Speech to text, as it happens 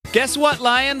Guess what,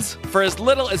 Lions? For as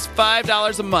little as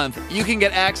 $5 a month, you can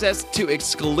get access to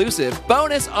exclusive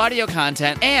bonus audio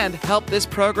content and help this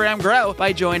program grow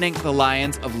by joining the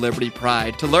Lions of Liberty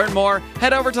Pride. To learn more,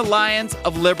 head over to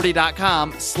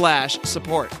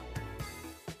lionsofliberty.com/support.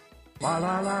 La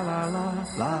la la la la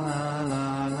la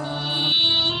la la.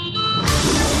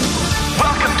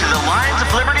 Welcome to the Lions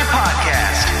of Liberty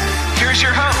Podcast. Here's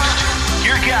your host,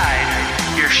 your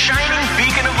guide, your shining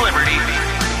beacon of liberty,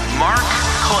 Marc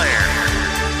Claire.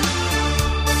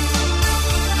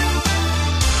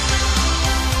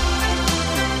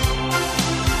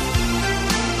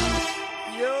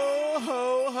 Yo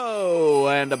ho ho,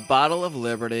 and a bottle of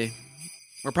liberty.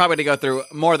 We're probably going to go through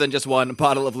more than just one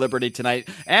bottle of liberty tonight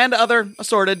and other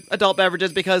assorted adult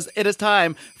beverages because it is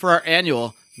time for our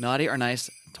annual Naughty or Nice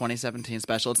 2017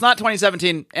 special. It's not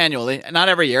 2017 annually, not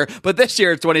every year, but this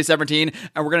year it's 2017,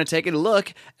 and we're going to take a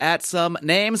look at some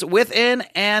names within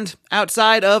and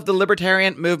outside of the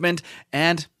libertarian movement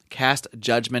and cast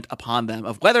judgment upon them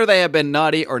of whether they have been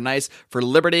naughty or nice for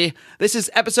liberty. This is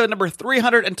episode number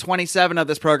 327 of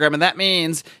this program, and that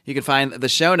means you can find the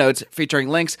show notes featuring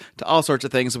links to all sorts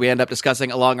of things we end up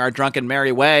discussing along our drunken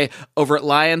merry way over at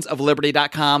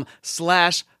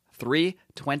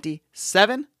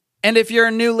lionsofliberty.com/327. And if you're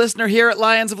a new listener here at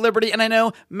Lions of Liberty, and I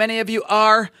know many of you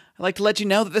are, I'd like to let you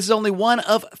know that this is only one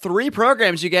of 3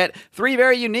 programs you get, 3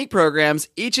 very unique programs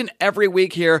each and every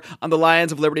week here on the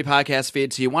Lions of Liberty podcast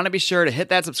feed. So you want to be sure to hit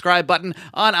that subscribe button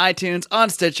on iTunes, on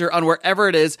Stitcher, on wherever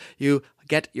it is you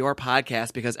get your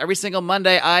podcast, because every single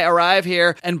Monday I arrive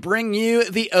here and bring you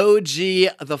the OG,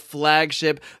 the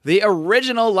flagship, the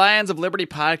original Lions of Liberty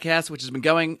podcast, which has been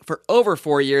going for over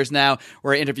 4 years now,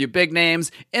 where I interview big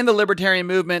names in the libertarian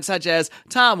movement such as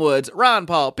Tom Woods, Ron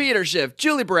Paul, Peter Schiff,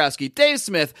 Julie Borowski, Dave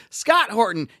Smith, Scott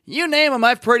Horton, you name them,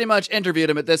 I've pretty much interviewed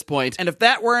them at this point. And if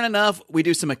that weren't enough, we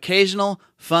do some occasional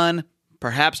fun,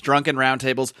 perhaps drunken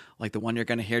roundtables like the one you're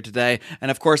going to hear today.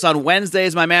 And of course, on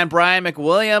Wednesdays, my man Brian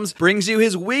McWilliams brings you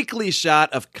his weekly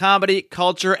shot of comedy,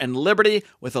 culture, and liberty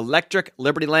with Electric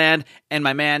Liberty Land. And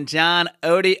my man John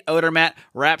Odie Odermatt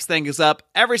wraps things up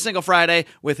every single Friday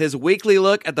with his weekly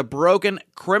look at the broken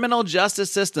criminal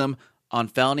justice system on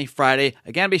Felony Friday.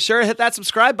 Again, be sure to hit that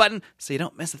subscribe button so you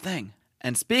don't miss a thing.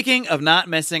 And speaking of not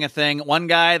missing a thing, one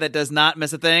guy that does not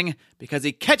miss a thing because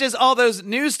he catches all those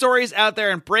news stories out there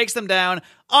and breaks them down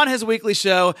on his weekly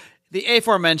show, the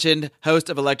aforementioned host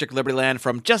of Electric Liberty Land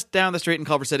from just down the street in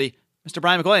Culver City, Mr.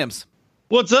 Brian McWilliams.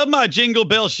 What's up, my jingle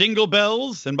bell shingle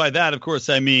bells? And by that, of course,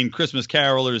 I mean Christmas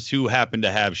carolers who happen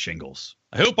to have shingles.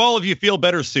 I hope all of you feel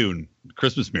better soon.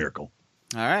 Christmas miracle.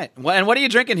 All right. Well, and what are you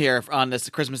drinking here on this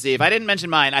Christmas Eve? I didn't mention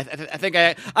mine. I think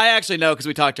I actually know because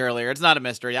we talked earlier. It's not a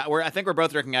mystery. I think we're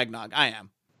both drinking eggnog. I am.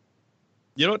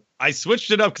 You know what? I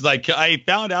switched it up because I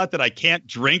found out that I can't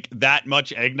drink that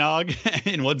much eggnog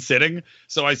in one sitting.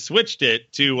 So I switched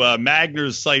it to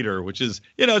Magner's cider, which is,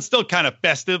 it's still kind of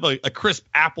festive, a crisp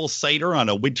apple cider on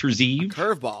a winter's eve.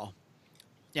 Curveball.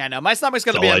 Yeah, no, my stomach's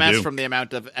going to be a mess from the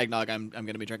amount of eggnog I'm going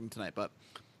to be drinking tonight, but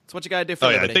it's what you got to do for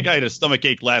liberty. I think I had a stomach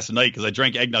ache last night because I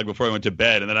drank eggnog before I went to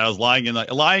bed, and then I was lying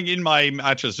in my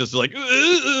mattress just like,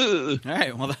 ugh. All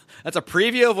right, well, that's a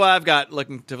preview of what I've got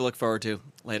to look forward to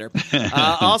later.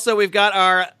 Also, we've got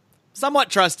our somewhat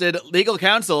trusted legal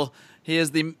counsel. He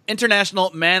is the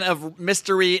international man of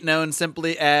mystery known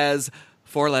simply as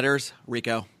 4 letters,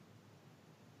 Rico.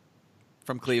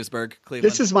 From Cleavesburg, Cleveland.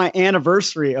 This is my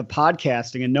anniversary of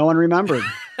podcasting, and no one remembered.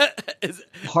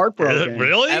 Heartbroken.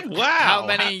 Really? Wow. How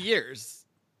many years?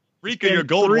 Rico, your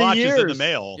gold watch is in the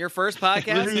mail. Your first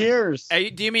podcast? 3 years.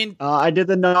 Do you mean? I did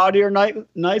the Naughty or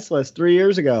Nice list 3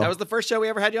 years ago. That was the first show we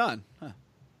ever had you on. Huh.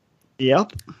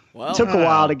 Yep. Well, it took a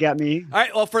while to get me. All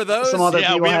right. Well, for those, some other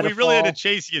people we had really had to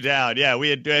chase you down. Yeah, we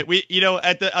had at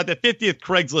the 50th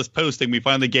Craigslist posting, we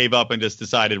finally gave up and just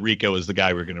decided Rico is the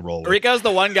guy we're going to roll with. Rico's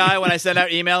the one guy when I send out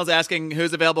emails asking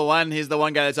who's available when, he's the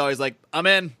one guy that's always like, I'm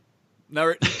in.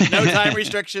 No time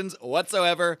restrictions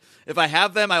whatsoever. If I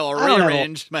have them, I will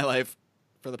rearrange my life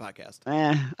for the podcast.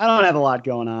 I don't have a lot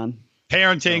going on.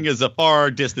 Parenting is a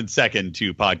far distant second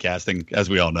to podcasting, as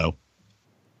we all know.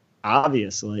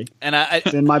 Obviously. And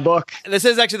it's in my book. This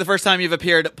is actually the first time you've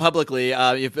appeared publicly.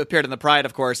 You've appeared in the Pride,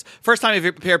 of course. First time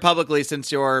you've appeared publicly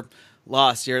since your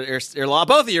loss. Your law.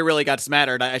 Both of you really got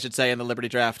smattered, I should say, in the Liberty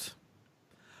Draft.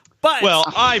 But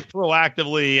I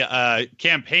proactively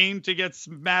campaigned to get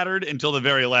smattered until the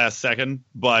very last second.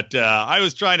 But I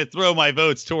was trying to throw my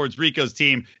votes towards Rico's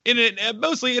team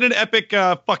mostly in an epic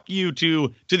fuck you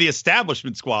to the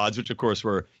establishment squads, which of course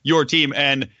were your team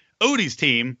and Odie's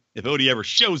team. If Odie ever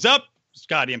shows up,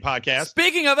 Scotty and podcast.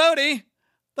 Speaking of Odie,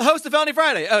 the host of Felony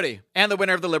Friday, Odie, and the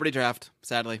winner of the Liberty Draft,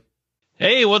 sadly.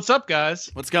 Hey, what's up, guys?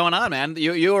 What's going on, man?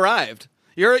 You arrived.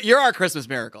 You're our Christmas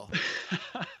miracle.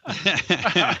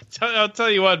 I'll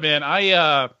tell you what, man.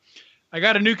 I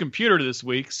got a new computer this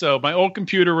week. So my old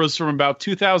computer was from about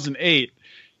 2008,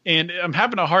 and I'm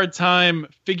having a hard time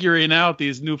figuring out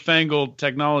these newfangled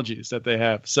technologies that they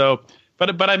have. So,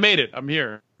 but I made it. I'm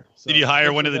here. So, did you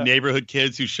hire one of the neighborhood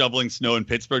kids who's shoveling snow in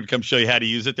Pittsburgh to come show you how to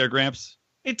use it there, Gramps?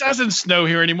 It doesn't snow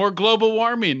here anymore. Global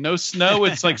warming. No snow.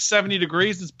 It's like 70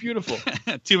 degrees. It's beautiful.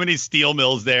 Too many steel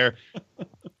mills there.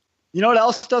 You know what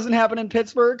else doesn't happen in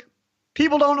Pittsburgh?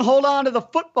 People don't hold on to the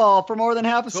football for more than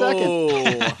half a second.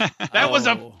 That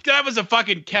was a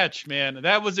fucking catch, man.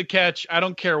 That was a catch. I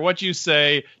don't care what you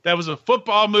say. That was a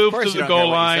football move to the goal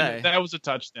line. That was a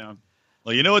touchdown.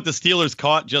 Well, you know what the Steelers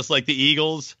caught, just like the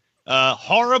Eagles?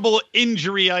 Horrible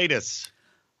injuryitis.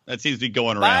 That seems to be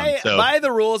going around. By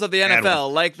the rules of the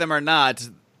NFL, like them or not,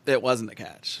 it wasn't a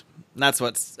catch. And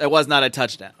it was not a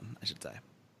touchdown, I should say.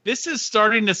 This is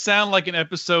starting to sound like an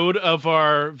episode of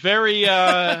our very,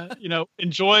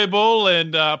 enjoyable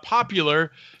and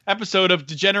popular episode of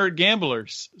Degenerate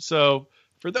Gamblers. So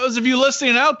for those of you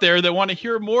listening out there that want to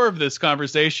hear more of this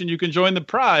conversation, you can join the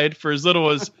Pride for as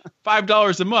little as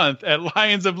 $5 a month at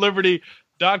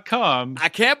LionsOfLiberty.com. I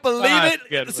can't believe it.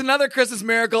 It's another Christmas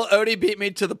miracle. Odie beat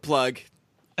me to the plug.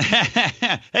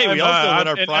 Hey, we also let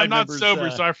our Pride I'm not members,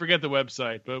 sober, so I forget the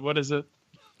website. But what is it?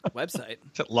 Website.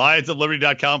 It's at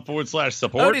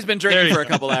LionsOfLiberty.com/support. Odie's been drinking for a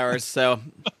couple hours, so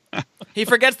he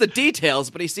forgets the details,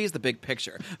 but he sees the big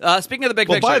picture. Speaking of the big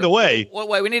picture, by the way,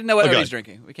 wait, we need to know what Odie's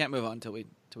drinking. We can't move on until we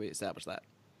establish that.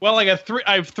 Well, I have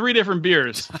three different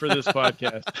beers for this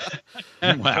podcast.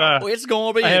 Wow, it's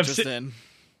going to be interesting.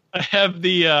 I have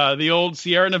the old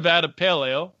Sierra Nevada Pale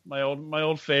Ale, my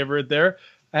old favorite there.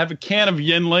 I have a can of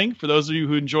Yuengling for those of you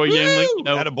who enjoy Yuengling.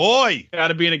 Attaboy. Got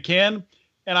to be in a can.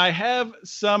 And I have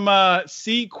some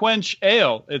Sea Quench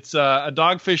Ale. It's a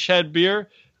Dogfish Head beer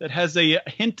that has a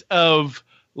hint of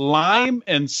lime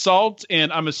and salt,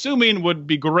 and I'm assuming would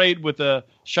be great with a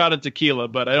shot of tequila,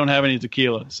 but I don't have any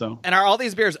tequila. So. And are all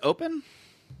these beers open?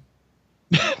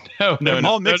 No. They're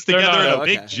all mixed together in a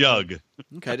big jug.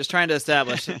 Okay, just trying to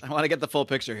establish. I want to get the full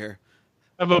picture here.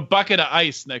 I have a bucket of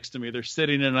ice next to me. They're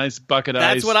sitting in a nice bucket of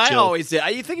ice. That's what I always do.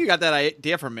 You think you got that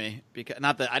idea from me? Because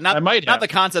not the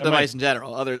concept of ice in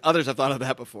general. Others have thought of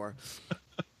that before.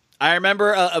 I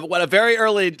remember a very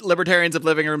early Libertarians of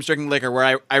Living Rooms Drinking Liquor,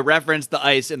 where I referenced the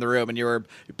ice in the room, and you were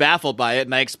baffled by it.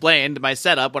 And I explained my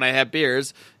setup when I have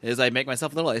beers is I make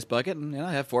myself a little ice bucket, and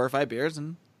I have 4 or 5 beers.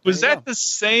 And was that the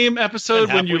same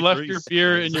episode when you left your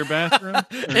beer in your bathroom?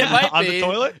 It might be on the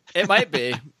toilet. It might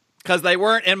be. Because they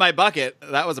weren't in my bucket.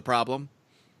 That was a problem.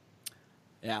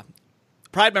 Yeah.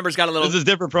 Pride members got a little... This is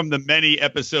different from the many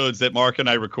episodes that Mark and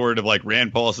I recorded of like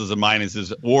Rand Paul's and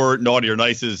minuses or Naughty or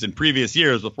Nices in previous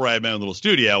years before I had my own little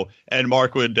studio. And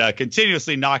Mark would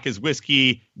continuously knock his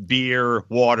whiskey, beer,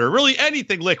 water, really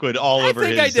anything liquid all over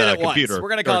his computer. Once. We're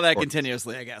going to call that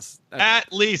continuously, I guess. Okay.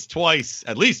 At least twice.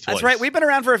 That's right. We've been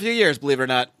around for a few years, believe it or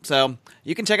not. So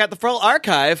you can check out the full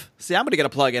archive. See, I'm going to get a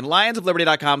plug in.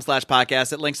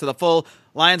 LionsOfLiberty.com/podcast. It links to the full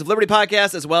Lions of Liberty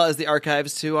podcast as well as the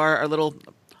archives to our little...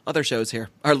 other shows here.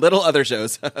 Our little other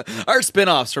shows. Our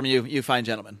spin-offs from you fine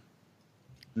gentlemen.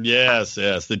 Yes,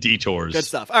 the detours. Good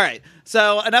stuff. All right.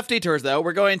 So enough detours, though.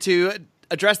 We're going to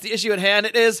address the issue at hand.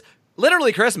 It is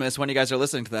literally Christmas when you guys are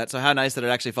listening to that, so how nice that it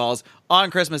actually falls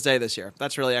on Christmas Day this year.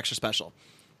 That's really extra special,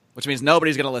 which means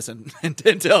nobody's going to listen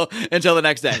until the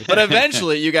next day. But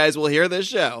eventually you guys will hear this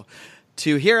show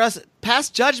to hear us pass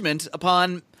judgment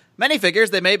upon many figures.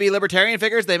 They may be libertarian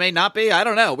figures. They may not be. I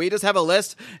don't know. We just have a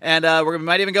list, and we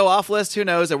might even go off list. Who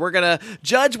knows? And we're going to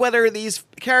judge whether these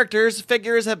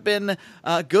figures have been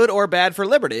good or bad for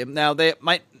liberty. Now, they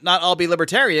might not all be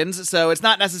libertarians, so it's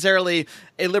not necessarily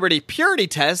a liberty purity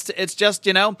test. It's just,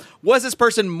 was this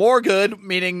person more good,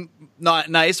 meaning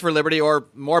not nice for liberty, or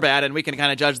more bad? And we can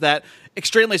kind of judge that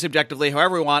extremely subjectively,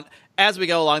 however we want, as we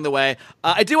go along the way.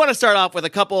 I do want to start off with a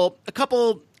couple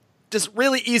just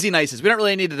really easy nices. We don't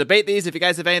really need to debate these. If you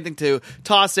guys have anything to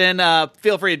toss in,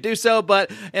 feel free to do so. But,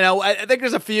 I think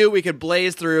there's a few we could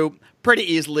blaze through pretty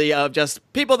easily of just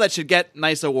people that should get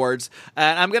nice awards.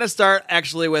 And I'm going to start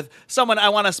actually with someone I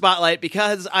want to spotlight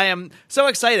because I am so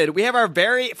excited. We have our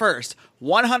very first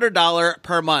 $100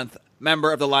 per month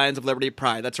member of the Lions of Liberty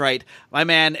Pride. That's right. My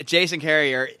man, Jason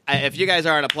Carrier. If you guys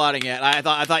aren't applauding yet, I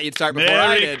thought you'd start before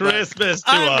I did. Merry Christmas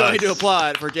to I'm us. going to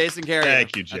applaud for Jason Carrier.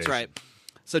 Thank you, Jason. That's right.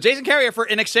 So Jason Carrier,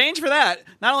 in exchange for that,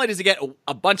 not only does he get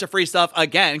a bunch of free stuff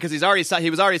again, because he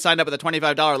was already signed up at the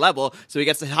 $25 level, so he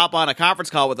gets to hop on a conference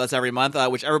call with us every month,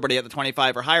 which everybody at the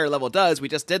 25 or higher level does. We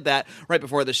just did that right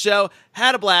before the show.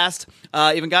 Had a blast.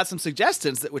 Even got some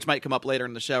suggestions, which might come up later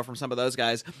in the show from some of those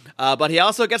guys. But he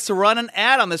also gets to run an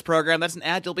ad on this program. That's an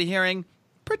ad you'll be hearing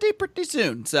pretty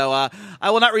soon. So I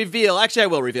will not reveal. Actually, I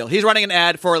will reveal. He's running an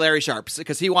ad for Larry Sharp's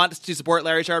because he wants to support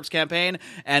Larry Sharp's campaign.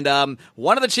 And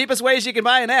one of the cheapest ways you can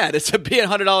buy an ad is to be a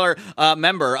 $100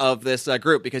 member of this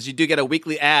group, because you do get a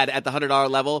weekly ad at the $100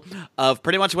 level of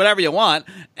pretty much whatever you want.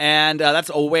 And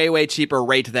that's a way cheaper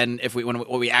rate than when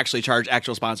we actually charge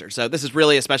actual sponsors. So this is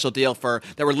really a special deal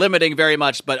that we're limiting very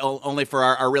much, but only for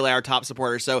our top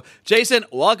supporters. So Jason,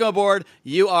 welcome aboard.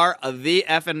 You are the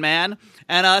effing man.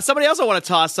 And somebody else I want to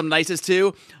toss some nices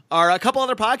to are a couple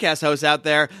other podcast hosts out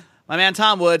there. My man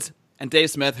Tom Woods and Dave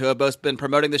Smith, who have both been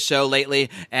promoting the show lately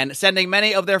and sending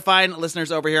many of their fine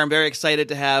listeners over here. I'm very excited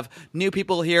to have new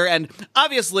people here. And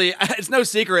obviously, it's no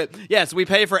secret, yes, we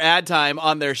pay for ad time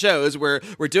on their shows. We're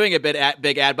doing a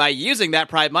big ad by using that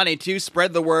Pride money to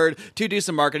spread the word, to do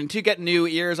some marketing, to get new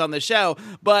ears on the show.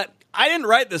 But I didn't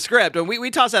write the script, and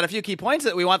we tossed out a few key points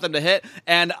that we want them to hit,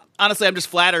 and honestly, I'm just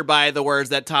flattered by the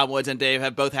words that Tom Woods and Dave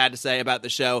have both had to say about the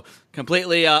show.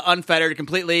 Completely unfettered,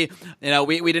 completely,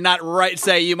 we did not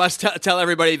say you must tell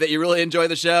everybody that you really enjoy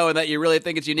the show and that you really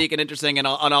think it's unique and interesting and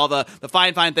on all the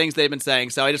fine things they've been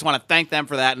saying. So I just want to thank them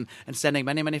for that and sending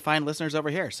many fine listeners over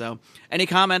here. So any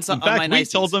comments on my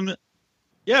nice?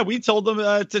 We told them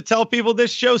to tell people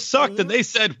this show sucked, and they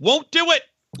said, won't do it.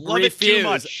 Love it too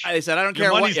much. They said, I don't care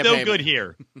Your what money's you no pay good me.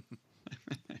 here.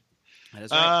 That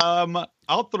is right.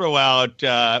 I'll throw out.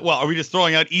 Are we just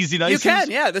throwing out easy nices? You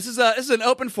can, yeah. This is an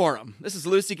open forum. This is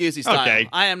loosey goosey style. Okay.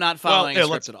 I am not following a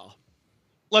script at all.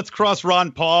 Let's cross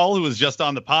Ron Paul, who was just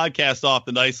on the podcast, off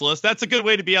the nice list. That's a good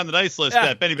way to be on the nice list.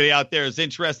 Yeah. If anybody out there is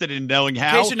interested in knowing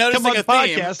how, In case you're noticing come on a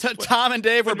the theme, podcast. Tom and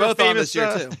Dave were both on this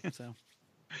year too. So.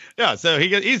 Yeah, so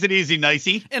he's an easy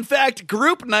nicey. In fact,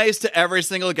 group nice to every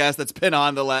single guest that's been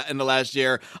on in the last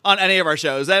year on any of our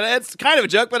shows. And it's kind of a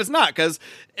joke, but it's not, because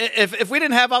if we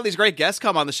didn't have all these great guests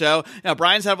come on the show,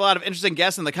 Brian's had a lot of interesting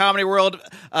guests in the comedy world.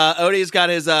 Odie's got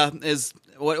his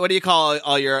what do you call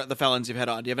all the felons you've had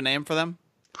on? Do you have a name for them?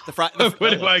 What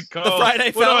do I call the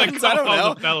Friday felons? I don't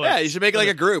know. The felons? Yeah, you should make like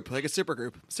a group, like a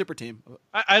super team.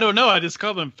 I don't know. I just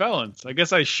call them felons. I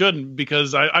guess I shouldn't,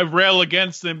 because I rail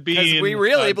against them being we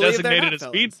really believe designated as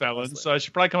speed felons. So I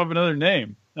should probably come up with another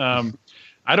name.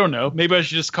 I don't know. Maybe I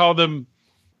should just call them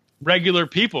regular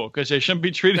people, because they shouldn't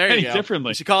be treated any differently.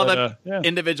 We should call them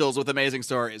individuals with amazing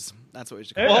stories. That's what we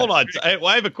should call them. Well, hold on.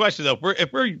 I have a question, though.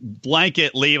 If we're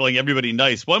blanket labeling everybody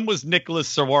nice, when was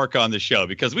Nicholas Sarwark on the show?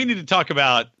 Because we need to talk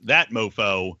about that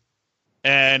mofo.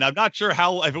 And I'm not sure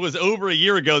if it was over a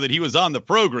year ago that he was on the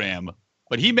program,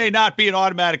 but he may not be an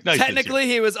automatic nice. Technically,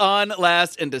 he was on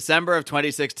last in December of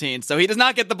 2016, so he does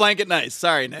not get the blanket nice.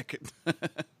 Sorry, Nick.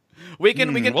 We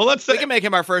can make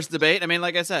him our first debate. I mean,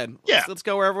 like I said, let's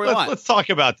go wherever we want. Let's talk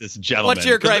about this, gentleman. What's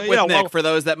your gripe with Nick, for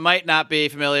those that might not be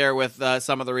familiar with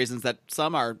some of the reasons that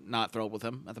some are not thrilled with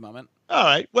him at the moment? All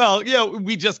right. Well,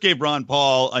 we just gave Ron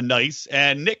Paul a nice,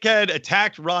 and Nick had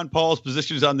attacked Ron Paul's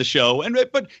positions on the show,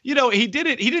 but he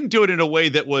didn't do it in a way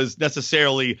that was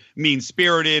necessarily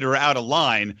mean-spirited or out of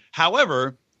line.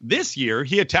 However, this year,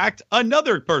 he attacked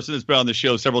another person that's been on the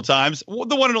show several times,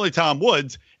 the one and only Tom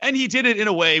Woods, and he did it in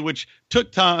a way which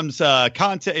took Tom's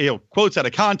quotes out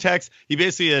of context. He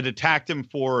basically had attacked him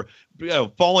for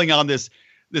falling on this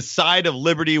side of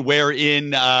liberty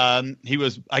wherein he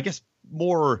was, I guess,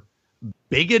 more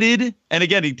bigoted. And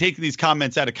again, he'd taken these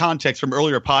comments out of context from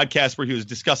earlier podcasts where he was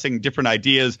discussing different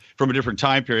ideas from a different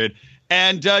time period,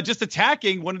 and just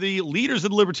attacking one of the leaders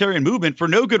of the libertarian movement for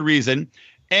no good reason,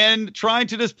 and trying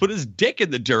to just put his dick in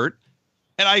the dirt.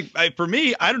 And for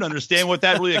me, I don't understand what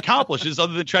that really accomplishes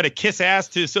other than try to kiss ass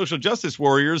to social justice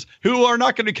warriors who are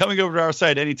not going to be coming over to our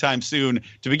side anytime soon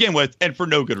to begin with, and for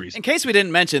no good reason. In case we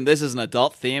didn't mention, this is an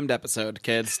adult-themed episode,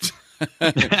 kids.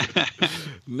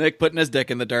 Nick putting his dick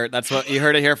in the dirt. That's what you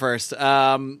heard it here first.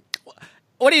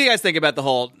 What do you guys think about the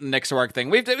whole Nick Sarwark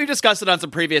thing? We've discussed it on some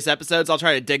previous episodes. I'll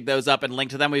try to dig those up and link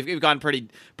to them. We've gone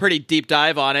pretty deep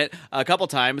dive on it a couple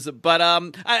times. But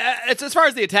it's, as far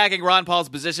as the attacking Ron Paul's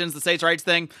positions, the states' rights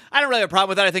thing, I don't really have a problem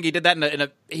with that. I think he did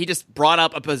that he just brought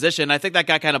up a position. I think that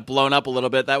got kind of blown up a little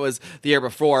bit. That was the year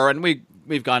before, and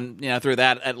we've gone through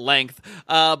that at length.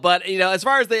 But as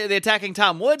far as the attacking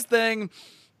Tom Woods thing,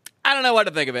 I don't know what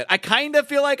to think of it. I kind of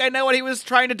feel like I know what he was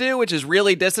trying to do, which is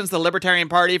really distance the Libertarian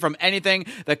Party from anything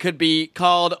that could be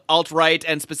called alt-right,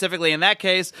 and specifically in that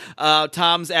case,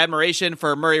 Tom's admiration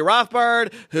for Murray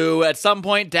Rothbard, who at some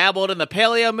point dabbled in the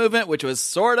paleo movement, which was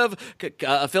sort of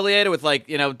affiliated with, like,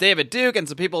 you know, David Duke and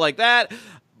some people like that.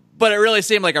 But it really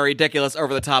seemed like a ridiculous,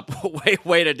 over-the-top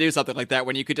way to do something like that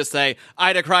when you could just say,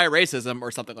 I decry racism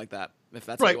or something like that. If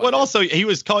that's right. Well, also, he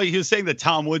was saying that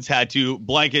Tom Woods had to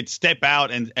blanket step out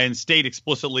and state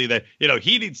explicitly that, you know,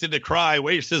 he needs to decry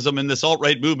racism and this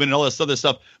alt-right movement and all this other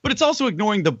stuff. But it's also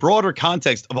ignoring the broader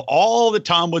context of all that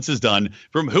Tom Woods has done,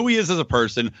 from who he is as a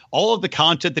person, all of the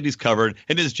content that he's covered,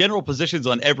 and his general positions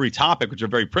on every topic, which are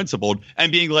very principled,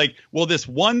 and being like, well, this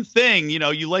one thing, you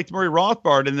know, you liked Murray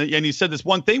Rothbard and you said this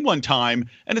one thing one time,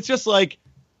 and it's just like,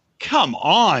 come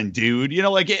on, dude. You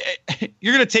know, like,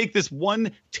 you're going to take this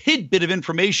one tidbit of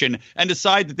information and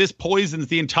decide that this poisons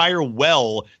the entire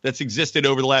well that's existed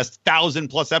over the last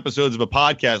 1,000+ episodes of a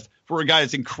podcast for a guy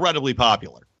that's incredibly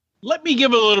popular. Let me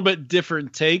give a little bit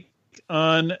different take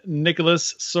on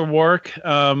Nicholas Sarwark.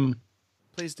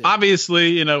 Please do. Obviously,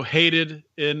 you know, hated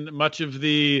in much of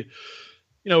the,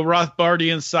 you know,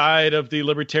 Rothbardian side of the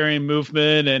libertarian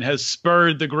movement, and has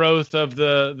spurred the growth of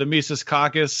the Mises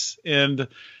Caucus. And,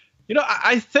 you know,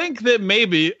 I think that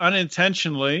maybe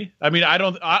unintentionally, I mean, I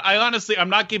honestly, I'm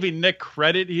not giving Nick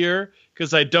credit here,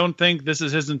 because I don't think this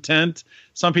is his intent.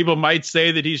 Some people might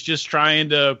say that he's just trying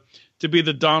to be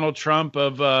the Donald Trump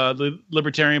of the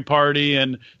Libertarian Party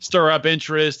and stir up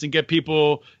interest and get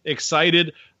people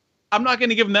excited. I'm not going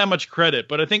to give him that much credit,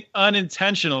 but I think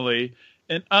unintentionally,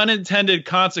 an unintended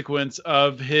consequence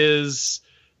of his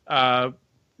the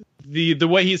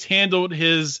way he's handled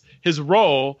his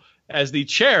role as the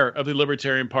chair of the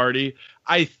Libertarian Party,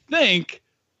 I think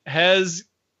has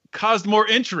caused more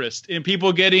interest in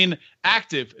people getting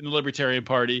active in the Libertarian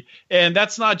Party. And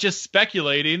that's not just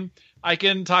speculating. I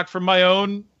can talk from my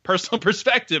own personal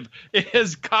perspective. It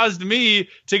has caused me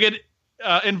to get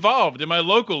involved in my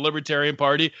local Libertarian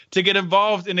Party, to get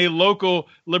involved in a local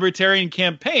Libertarian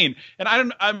campaign. And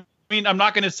I'm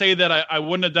not going to say that I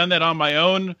wouldn't have done that on my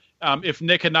own if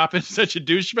Nick had not been such a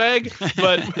douchebag.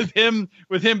 But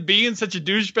with him being such a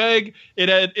douchebag,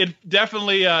 it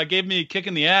definitely gave me a kick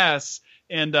in the ass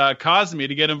and caused me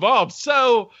to get involved.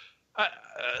 So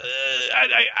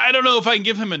I don't know if I can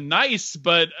give him a nice,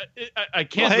 but I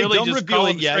can't really just call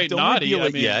him straight naughty. Don't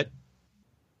reveal it yet.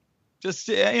 Just,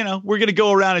 you know, we're going to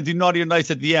go around and do naughty or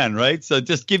nice at the end, right? So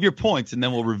just give your points and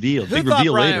then we'll reveal. Who thought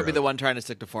Brian would be the one trying to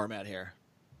stick to format here?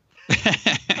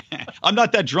 I'm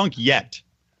not that drunk yet.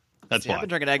 That's why. I've been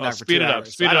drinking eggnog for 2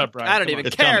 hours. Speed it up, Brian. I don't even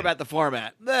care about the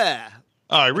format. Blech.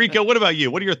 All right, Rico, what about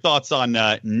you? What are your thoughts on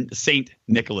Saint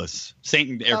Nicholas? Saint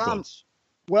in air quotes.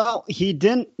 Well, he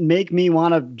didn't make me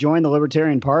want to join the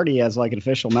Libertarian Party as like an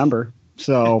official member.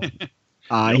 So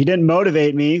he didn't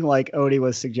motivate me like Odie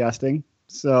was suggesting.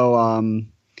 So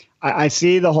I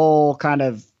see the whole kind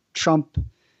of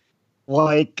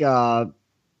Trump-like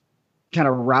kind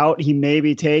of route he may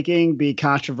be taking be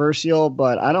controversial,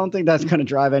 but I don't think that's going to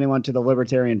drive anyone to the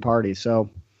Libertarian Party. So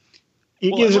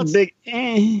he gives a big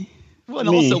Well, and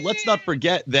also, let's not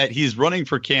forget that he's running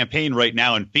for campaign right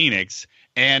now in Phoenix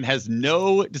and has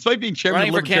despite being chairman of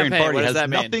the Libertarian Party, has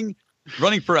nothing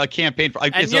running for a campaign.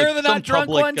 And you're the not drunk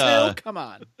one, too? Come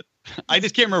on. I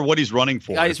just can't remember what he's running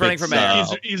for. He's running for mayor.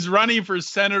 He's running for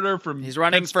senator from He's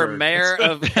running Pittsburgh. for mayor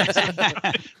of...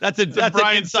 That's an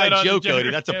inside joke,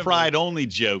 Odie. That's a pride-only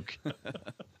joke.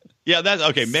 Yeah, that's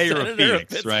okay. Mayor Senator of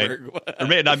Phoenix, right?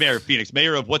 Or not mayor of Phoenix.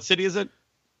 Mayor of what city is it?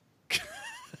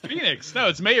 Phoenix. No,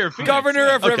 it's mayor of Phoenix. Governor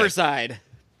of Riverside.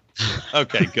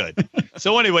 Okay, good.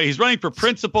 So anyway, he's running for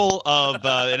principal of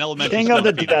an elementary King school. of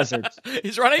the desert.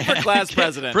 He's running for class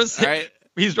president. All right?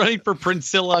 He's running for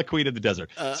Priscilla, Queen of the Desert.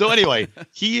 So anyway,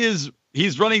 he's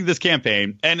running this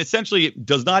campaign and essentially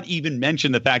does not even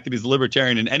mention the fact that he's a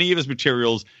libertarian in any of his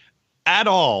materials at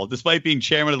all, despite being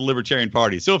chairman of the Libertarian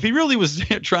Party. So if he really was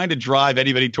trying to drive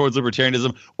anybody towards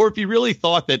libertarianism, or if he really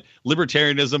thought that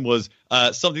libertarianism was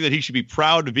something that he should be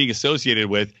proud of being associated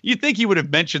with, you'd think he would have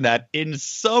mentioned that in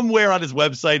somewhere on his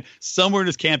website, somewhere in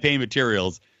his campaign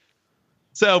materials.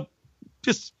 So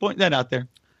just pointing that out there.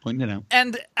 Pointing it out.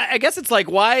 And I guess it's like,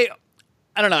 why?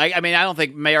 I don't know. I mean, I don't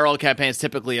think mayoral campaigns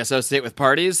typically associate with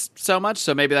parties so much,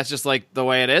 so maybe that's just like the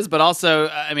way it is. But also,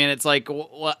 I mean, it's like,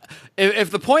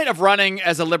 if the point of running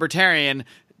as a libertarian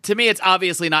to me, it's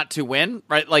obviously not to win,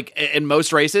 right? Like in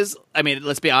most races, I mean,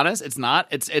 let's be honest, it's not.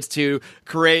 It's to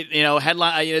create,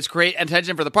 headline, it's create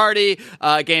attention for the party,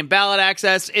 gain ballot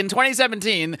access. In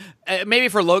 2017, maybe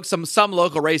for some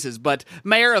local races, but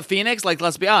mayor of Phoenix, like,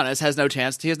 let's be honest, has no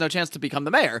chance. He has no chance to become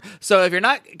the mayor. So if you're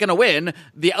not going to win,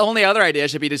 the only other idea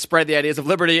should be to spread the ideas of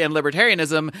liberty and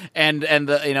libertarianism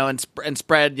and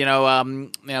spread,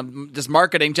 just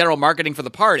marketing, general marketing for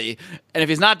the party. And if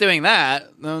he's not doing that,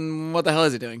 then what the hell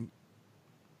is he doing?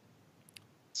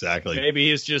 Exactly. Maybe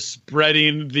he's just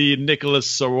spreading the Nicholas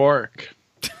Sarwark.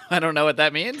 I don't know what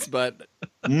that means, but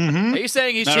are you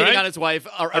saying he's cheating on his wife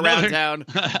around town?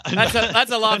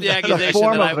 That's a lofty accusation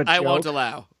that I won't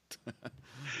allow.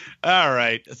 All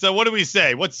right. So what do we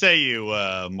say? What say you,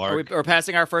 Mark? We're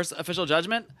passing our first official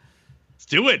judgment? Let's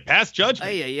do it. Pass judgment.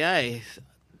 Ay.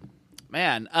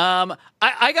 Man,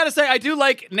 I gotta say, I do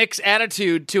like Nick's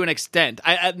attitude to an extent.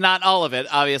 I not all of it,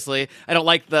 obviously. I don't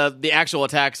like the actual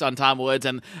attacks on Tom Woods,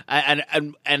 and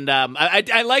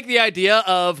I like the idea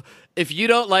of, if you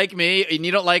don't like me and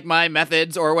you don't like my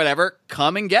methods or whatever,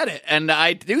 come and get it. And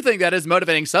I do think that is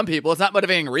motivating some people. It's not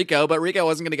motivating Rico, but Rico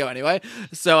wasn't going to go anyway.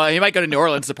 So he might go to New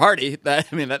Orleans to party.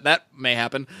 That may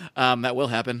happen. That will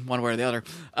happen one way or the other.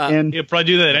 And he'll probably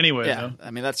do that anyway. Yeah. Though.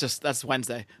 I mean, that's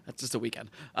Wednesday. That's just a weekend.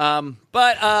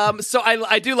 So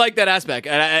I do like that aspect.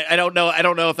 And I don't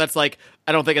know if that's like,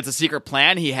 I don't think it's a secret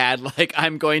plan he had. Like,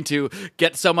 I'm going to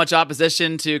get so much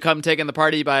opposition to come taking the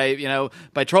party by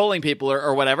trolling people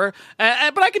or whatever.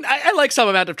 But I like some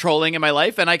amount of trolling in my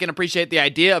life, and I can appreciate the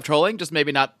idea of trolling, just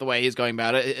maybe not the way he's going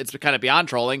about it. It's kind of beyond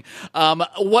trolling.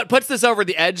 What puts this over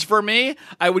the edge for me,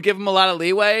 I would give him a lot of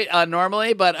leeway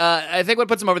normally, but I think what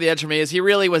puts him over the edge for me is he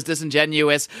really was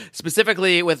disingenuous,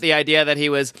 specifically with the idea that he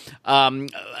was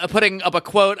putting up a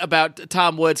quote about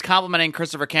Tom Woods complimenting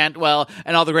Christopher Cantwell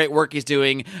and all the great work he's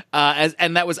doing,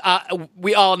 and that was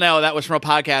we all know that was from a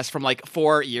podcast from like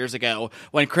 4 years ago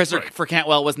when Christopher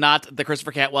Cantwell was not the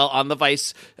Christopher Cantwell on the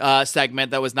Vice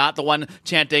segment. That was not the one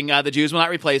chanting "the Jews will not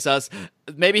replace us."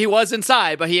 Maybe he was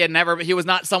inside, but he was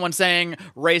not someone saying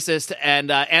racist and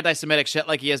anti-Semitic shit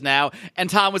like he is now. And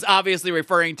Tom was obviously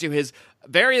referring to his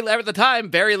at the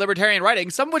time, very libertarian writing,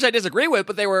 some of which I disagree with,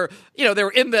 but they were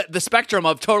in the spectrum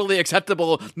of totally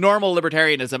acceptable, normal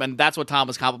libertarianism, and that's what Tom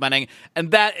was complimenting.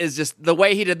 And that is just, the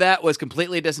way he did that was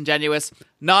completely disingenuous.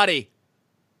 Naughty.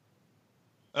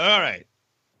 All right.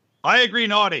 I agree,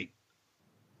 naughty.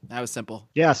 That was simple.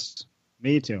 Yes,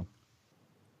 me too.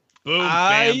 Boom,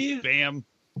 bam,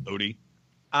 Odie.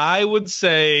 I would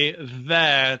say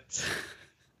that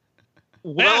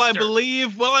I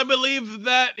believe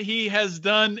that he has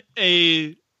done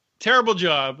a terrible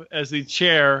job as the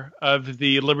chair of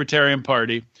the Libertarian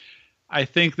Party. I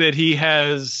think that he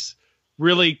has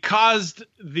really caused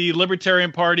the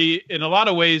Libertarian Party in a lot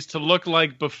of ways to look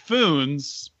like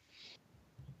buffoons.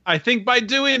 I think by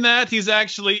doing that, he's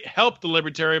actually helped the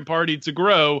Libertarian Party to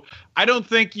grow. I don't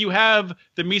think you have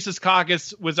the Mises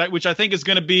Caucus, which I think is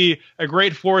going to be a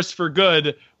great force for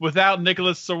good, without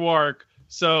Nicholas Sarwark.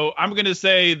 So I'm going to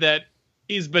say that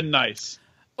he's been nice.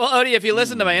 Well, Odie, if you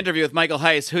listened to my interview with Michael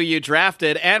Heiss, who you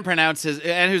drafted and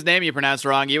whose name you pronounced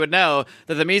wrong, you would know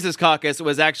that the Mises Caucus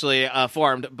was actually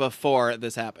formed before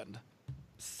this happened.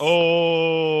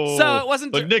 Oh, so it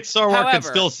wasn't. But Nick Sarwark can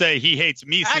still say he hates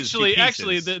Mises.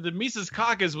 Actually, the Mises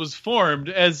Caucus was formed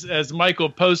as Michael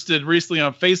posted recently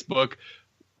on Facebook.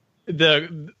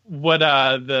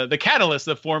 The catalyst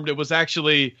that formed it was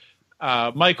actually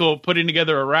Michael putting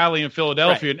together a rally in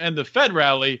Philadelphia and the Fed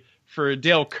rally for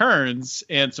Dale Kearns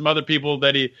and some other people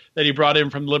that he brought in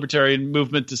from the libertarian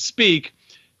movement to speak.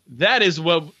 That is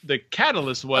what the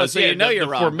catalyst was. Oh, so you're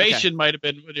wrong. Formation might have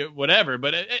been whatever,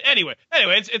 but anyway,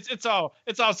 it's all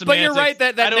semantics. But you're right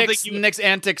that Nick's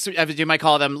antics, as you might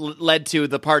call them, led to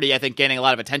the party, I think, gaining a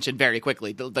lot of attention very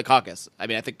quickly. The caucus. I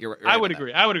mean, I think you're. Right I would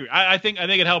agree. I think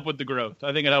it helped with the growth.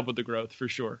 I think it helped with the growth for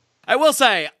sure. I will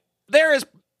say there is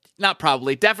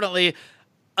definitely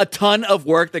a ton of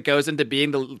work that goes into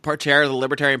being the chair of the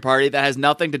Libertarian Party that has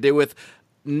nothing to do with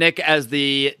Nick as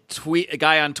the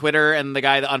guy on Twitter and the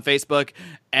guy on Facebook.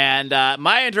 And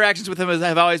my interactions with him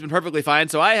have always been perfectly fine,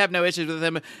 so I have no issues with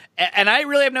him. And I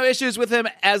really have no issues with him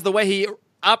as the way he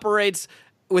operates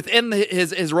within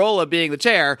his role of being the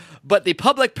chair. But the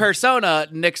public persona,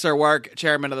 Nick Sarwark,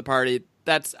 chairman of the party,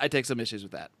 I take some issues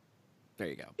with that. There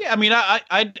you go. Yeah, I mean,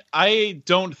 I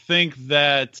don't think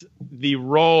that the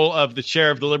role of the chair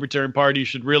of the Libertarian Party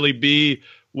should really be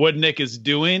what Nick is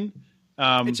doing.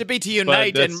 It should be to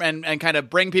unite and kind of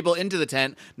bring people into the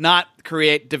tent, not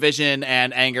create division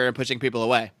and anger and pushing people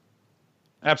away.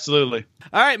 Absolutely.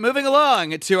 All right, moving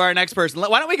along to our next person.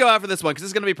 Why don't we go out for this one, because this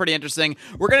is going to be pretty interesting.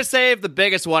 We're going to save the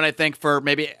biggest one, I think, for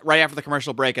maybe right after the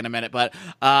commercial break in a minute. But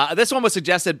this one was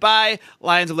suggested by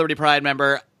Lions of Liberty Pride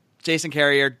member Jason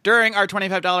Carrier during our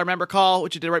 $25 member call,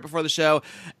 which you did right before the show.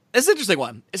 This is an interesting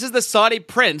one. This is the Saudi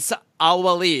Prince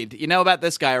Alwaleed. You know about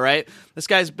this guy, right? This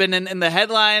guy's been in the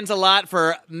headlines a lot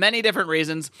for many different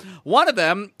reasons. One of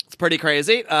them, it's pretty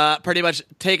crazy, pretty much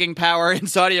taking power in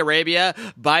Saudi Arabia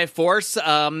by force,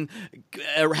 having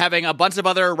a bunch of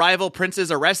other rival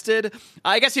princes arrested.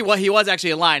 I guess he was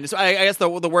actually in line. So I guess the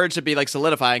word should be like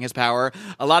solidifying his power.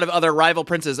 A lot of other rival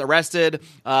princes arrested.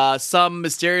 Some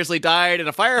mysteriously died in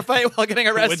a firefight while getting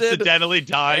arrested. Coincidentally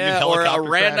died in helicopter or a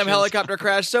random crashes. helicopter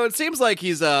crash. So it seems like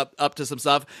he's up to some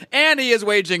stuff. And he is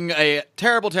waging a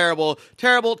terrible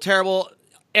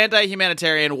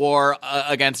anti-humanitarian war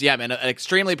against Yemen, an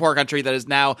extremely poor country that is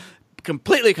now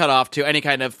completely cut off to any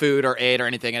kind of food or aid or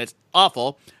anything, and it's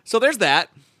awful. So there's that.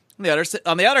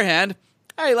 On the other hand,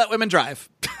 hey, let women drive.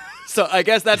 So I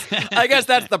guess that's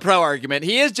the pro argument.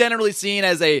 He is generally seen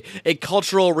as a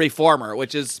cultural reformer,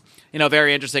 which is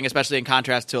very interesting, especially in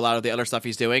contrast to a lot of the other stuff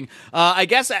he's doing. I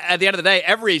guess at the end of the day,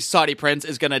 every Saudi prince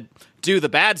is going to do the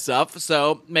bad stuff,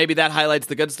 so maybe that highlights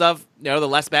the good stuff, the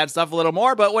less bad stuff a little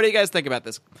more. But what do you guys think about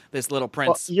this little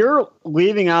prince? Well, you're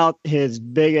leaving out his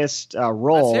biggest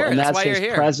role, and that's that's why his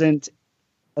you're here.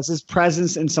 That's his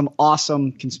presence in some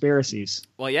awesome conspiracies.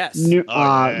 Well, yes.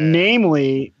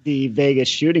 Namely the Vegas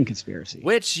shooting conspiracy.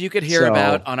 Which you could hear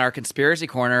about on our Conspiracy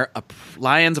Corner, a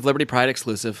Lions of Liberty Pride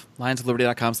exclusive,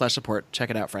 lionsofliberty.com/support.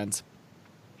 Check it out, friends.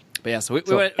 But yeah, so we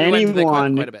went into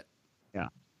that quite a bit. Yeah.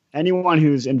 Anyone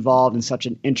who's involved in such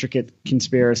an intricate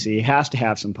conspiracy has to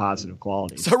have some positive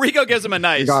qualities. So Rico gives him a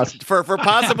nice for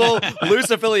possible loose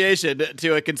affiliation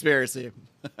to a conspiracy.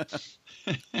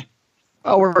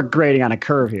 Oh, we're grading on a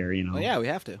curve here, Well, yeah, we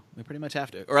have to. We pretty much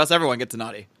have to. Or else everyone gets a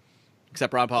naughty.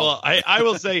 Except Ron Paul. Well, I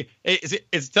will say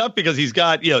it's tough because he's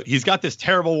got this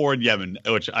terrible war in Yemen,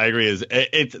 which I agree is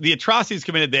the atrocities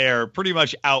committed there pretty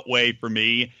much outweigh for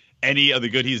me any of the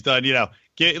good he's done.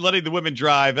 Letting the women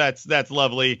drive, that's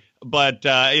lovely. But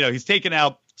he's taken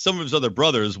out some of his other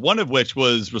brothers, one of which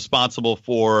was responsible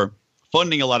for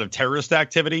funding a lot of terrorist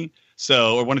activity.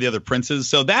 Or one of the other princes.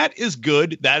 So that is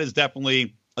good. That is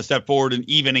definitely a step forward in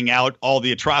evening out all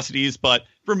the atrocities. But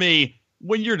for me,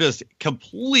 when you're just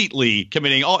completely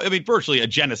committing virtually a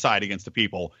genocide against the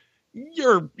people,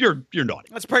 you're naughty.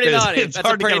 That's pretty naughty. It's That's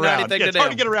hard a pretty to get naughty around. thing to It's do.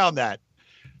 hard to get around that.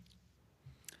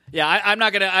 Yeah, I'm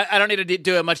not going to – I don't need to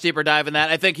do a much deeper dive in that.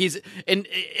 I think he's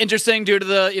interesting due to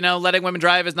the, letting women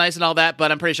drive is nice and all that, but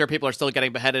I'm pretty sure people are still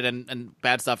getting beheaded and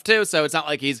bad stuff too, so it's not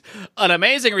like he's an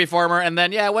amazing reformer. And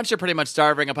then, once you're pretty much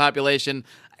starving a population,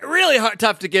 really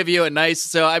tough to give you a nice,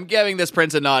 so I'm giving this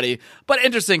prince a naughty, but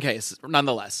interesting case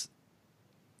nonetheless.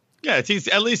 Yeah, he's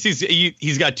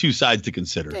got two sides to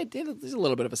consider. There's a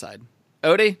little bit of a side.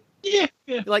 Odie? Yeah.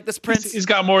 You like this prince? He's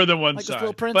got more than one like side. This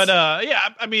little prince? But I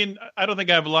don't think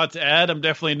I have a lot to add. I'm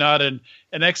definitely not an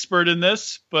expert in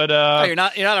this. But you're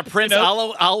not a Prince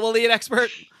Alwaleed expert?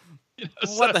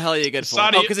 What the hell are you good for?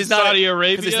 Because he's not Saudi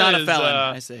Arabia. Because he's not a felon.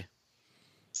 I see.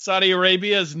 Saudi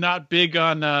Arabia is not big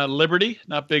on liberty,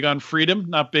 not big on freedom,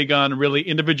 not big on really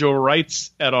individual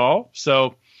rights at all.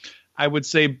 So I would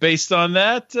say based on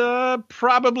that,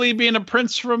 probably being a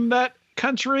prince from that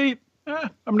country, I'm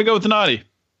going to go with naughty.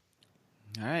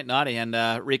 All right, naughty. And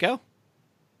Rico?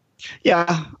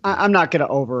 Yeah, I'm not going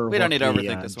to We don't need to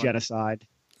overthink this one. Genocide.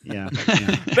 Yeah.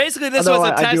 Basically, this was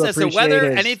a test as to whether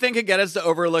anything could get us to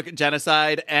overlook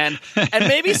genocide, and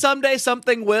maybe someday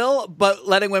something will, but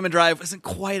letting women drive isn't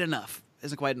quite enough.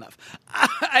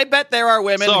 I bet there are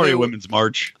women Women's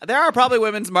March. There are probably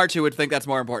Women's March who would think that's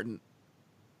more important.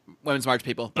 Women's March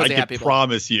people. I can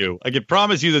promise you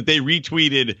that they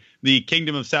retweeted the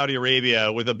Kingdom of Saudi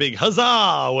Arabia with a big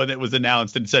huzzah when it was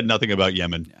announced and said nothing about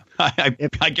Yemen. Yeah.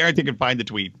 I guarantee you can find the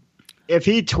tweet. If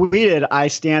he tweeted, "I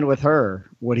stand with her,"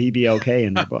 would he be okay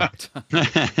in the book?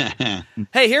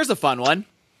 Hey, here's a fun one.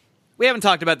 We haven't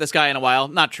talked about this guy in a while.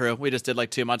 Not true. We just did like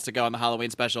 2 months ago on the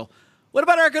Halloween special. What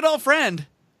about our good old friend,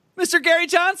 Mr. Gary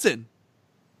Johnson?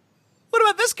 What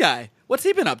about this guy? What's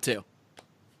he been up to?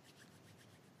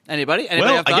 Anybody I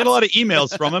get a lot of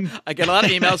emails from him.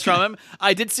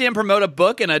 I did see him promote a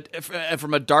book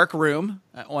from a dark room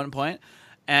at one point.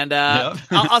 And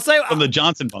I'll say from the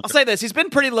Johnson bunker. I'll say this: he's been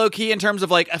pretty low key in terms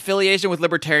of like affiliation with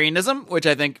libertarianism, which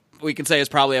I think we can say is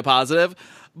probably a positive.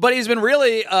 But he's been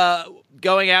really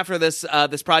going after this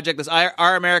project, this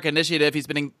Our America initiative. He's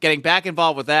been getting back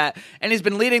involved with that, and he's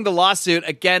been leading the lawsuit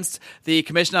against the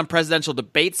Commission on Presidential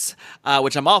Debates,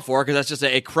 which I'm all for because that's just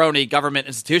a crony government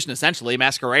institution, essentially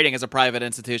masquerading as a private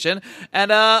institution.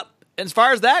 And as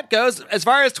far as that goes, as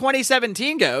far as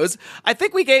 2017 goes, I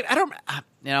think we gave. I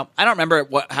don't remember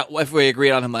if we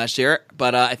agreed on him last year,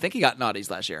 but I think he got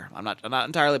naughties last year. I'm not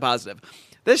entirely positive.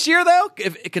 This year, though,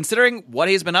 considering what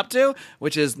he's been up to,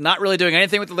 which is not really doing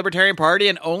anything with the Libertarian Party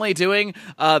and only doing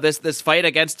this fight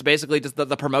against basically just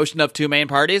the promotion of two main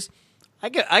parties,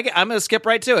 I'm going to skip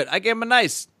right to it. I give him a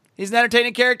nice. He's an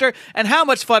entertaining character. And how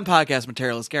much fun podcast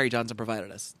material has Gary Johnson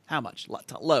provided us? How much?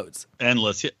 Loads.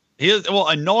 Endless. He is,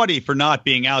 a naughty for not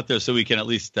being out there so we can at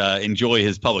least enjoy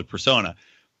his public persona.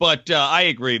 But I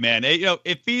agree, man.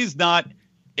 If he's not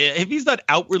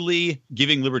outwardly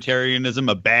giving libertarianism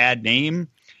a bad name,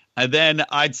 then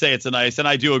I'd say it's a nice. And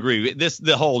I do agree.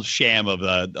 The whole sham of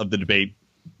the debate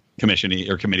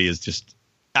committee is just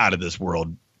out of this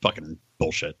world, fucking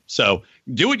bullshit. So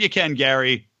do what you can,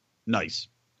 Gary. Nice.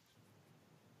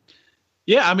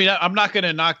 Yeah, I mean, I'm not going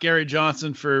to knock Gary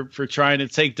Johnson for trying to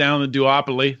take down the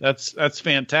duopoly. That's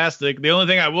fantastic. The only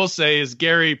thing I will say is,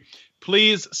 Gary,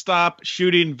 please stop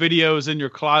shooting videos in your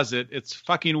closet. It's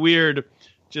fucking weird.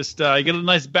 Just get a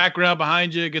nice background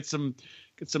behind you, get some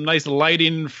nice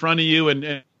lighting in front of you,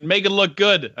 and make it look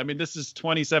good. I mean, this is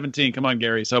 2017. Come on,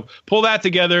 Gary. So pull that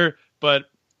together, but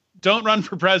don't run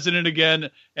for president again.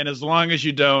 And as long as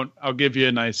you don't, I'll give you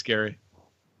a nice Gary.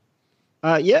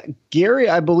 Yeah, Gary,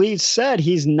 I believe, said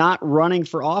he's not running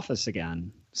for office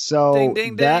again. So ding,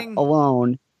 ding, that ding.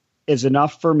 alone is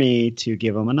enough for me to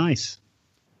give him a nice.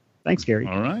 Thanks, Gary.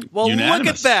 All right. Well, Unanimous. look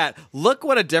at that. Look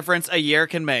what a difference a year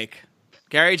can make.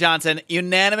 Gary Johnson,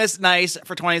 unanimous nice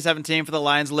for 2017 for the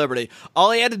Lions of Liberty. All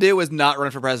he had to do was not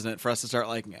run for president for us to start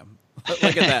liking him.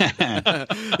 Look at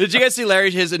that. Did you guys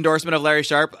see his endorsement of Larry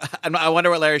Sharp? I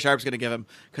wonder what Larry Sharp's going to give him,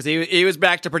 because he was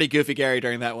back to pretty goofy Gary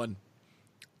during that one.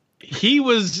 He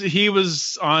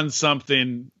was on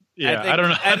something. Yeah, I don't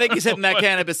know. I think he's hitting that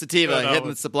cannabis sativa, hitting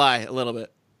the supply a little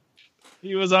bit.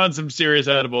 He was on some serious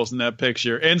edibles in that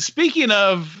picture. And speaking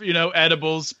of,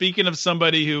 edibles, speaking of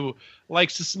somebody who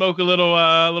likes to smoke a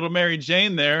little Mary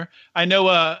Jane there, I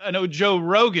know Joe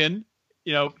Rogan,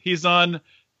 he's on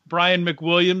Brian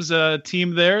McWilliams'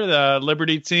 team there, the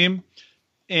Liberty team.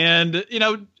 And,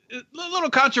 a little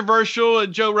controversial.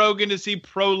 Joe Rogan, is he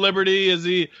pro-liberty? Is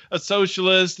he a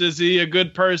socialist? Is he a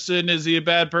good person? Is he a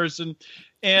bad person?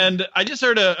 And I just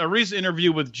heard a recent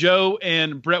interview with Joe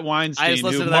and Brett Weinstein. I just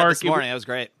listened to that this morning. That was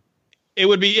great. It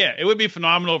would be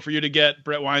phenomenal for you to get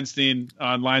Brett Weinstein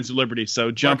on Lions of Liberty.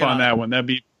 So jump on that one. That'd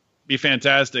be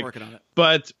fantastic. Working on it.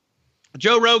 But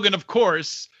Joe Rogan, of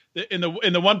course, in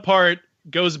the one part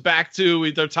goes back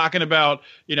to, they're talking about,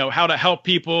 how to help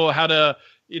people, how to,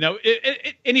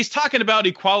 and he's talking about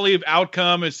equality of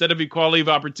outcome instead of equality of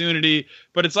opportunity,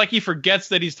 but it's like he forgets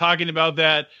that he's talking about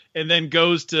that, and then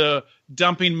goes to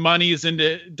dumping money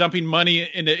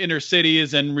into inner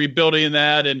cities and rebuilding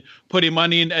that and putting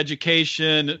money in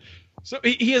education. So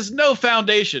he has no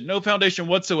foundation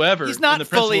whatsoever. He's not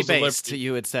fully based,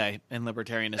 you would say, in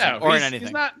libertarianism or in anything.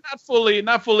 He's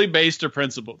not fully based or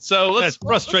principled. So that's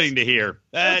frustrating to hear.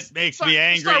 That makes me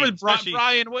angry. Start with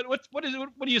Brian. What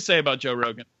do you say about Joe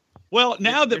Rogan? Well,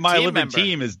 now that my Liberty member.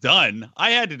 team is done,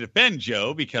 I had to defend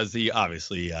Joe because he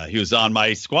obviously he was on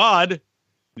my squad,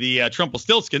 the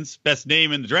Trumpelstiltskins, best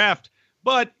name in the draft.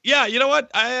 But yeah, you know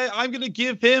what? I'm going to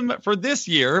give him for this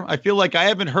year. I feel like I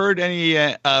haven't heard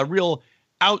any real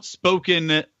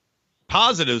outspoken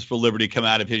positives for Liberty come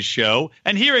out of his show.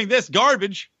 And hearing this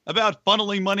garbage about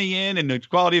funneling money in and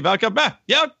equality of outcome,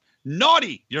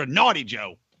 naughty. You're naughty,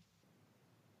 Joe.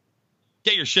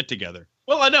 Get your shit together.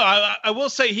 Well, I know. I will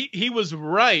say he was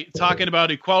right talking about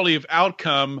equality of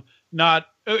outcome, not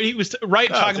he was right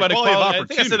talking about equality. I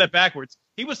think I said that backwards.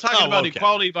 He was talking about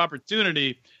equality of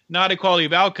opportunity, not equality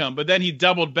of outcome. But then he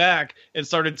doubled back and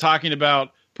started talking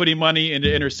about putting money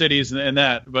into inner cities and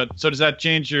that. But so does that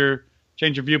change your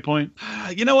viewpoint?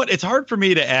 You know what? It's hard for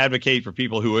me to advocate for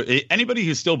people anybody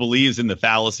who still believes in the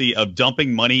fallacy of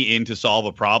dumping money in to solve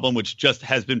a problem, which just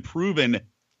has been proven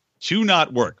to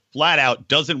not work. Flat out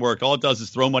doesn't work. All it does is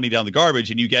throw money down the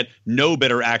garbage and you get no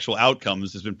better actual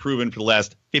outcomes. Has been proven for the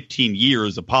last 15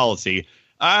 years of policy.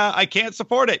 I can't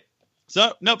support it.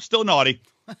 So, nope, still naughty.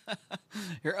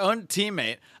 Your own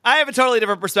teammate. I have a totally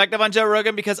different perspective on Joe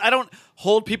Rogan because I don't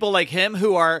hold people like him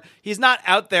he's not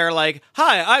out there like,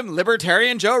 hi, I'm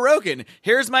Libertarian Joe Rogan.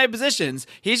 Here's my positions.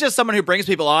 He's just someone who brings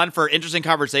people on for interesting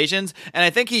conversations. And I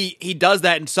think he does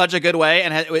that in such a good way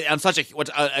and on such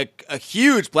a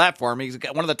huge platform. He's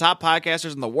one of the top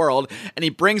podcasters in the world. And he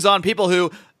brings on people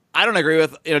who I don't agree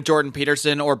with, Jordan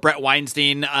Peterson or Brett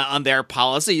Weinstein on their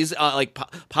policies,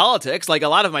 politics. Like a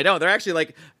lot of them I don't. They're actually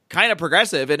like kind of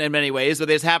progressive in many ways, but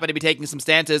they just happen to be taking some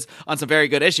stances on some very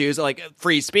good issues like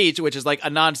free speech, which is like a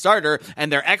non-starter, and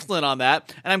they're excellent on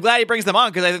that. And I'm glad he brings them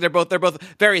on because I think they're both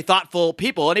very thoughtful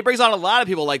people, and he brings on a lot of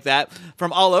people like that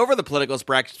from all over the political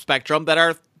spectrum that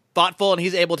are thoughtful, and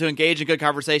he's able to engage in good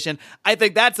conversation. I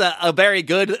think that's a very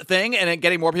good thing, and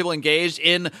getting more people engaged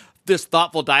in this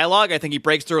thoughtful dialogue. I think he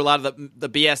breaks through a lot of the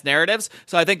BS narratives.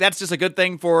 So I think that's just a good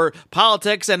thing for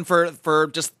politics and for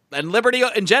just and liberty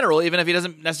in general, even if he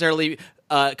doesn't necessarily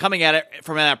coming at it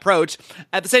from an approach.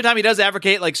 At the same time, he does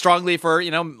advocate like strongly for,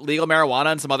 legal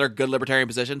marijuana and some other good libertarian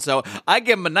positions. So I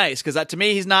give him a nice, because to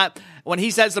me, he's not, when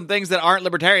he says some things that aren't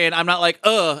libertarian, I'm not like,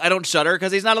 I don't shudder,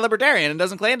 because he's not a libertarian and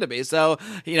doesn't claim to be. So,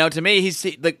 to me, he's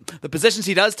the positions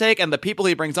he does take and the people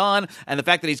he brings on and the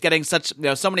fact that he's getting such,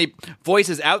 so many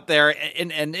voices out there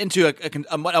and into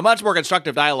a much more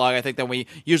constructive dialogue, I think, than we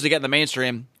usually get in the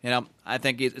mainstream. I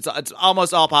think it's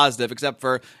almost all positive, except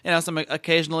for, some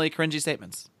occasionally cringy statements.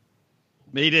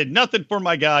 He did nothing for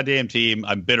my goddamn team.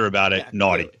 I'm bitter about it. Yeah,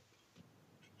 Naughty.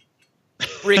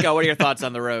 Rico, what are your thoughts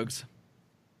on the Rogues?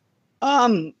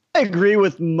 I agree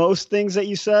with most things that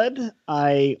you said.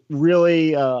 I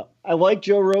really, I like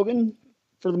Joe Rogan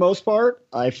for the most part.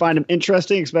 I find him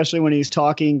interesting, especially when he's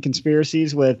talking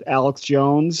conspiracies with Alex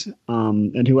Jones,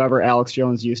 and whoever Alex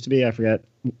Jones used to be. I forget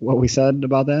what we said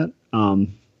about that.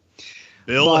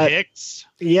 Bill Hicks.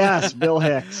 Yes, Bill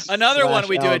Hicks. Another one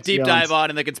we do Alex a deep Jones. dive on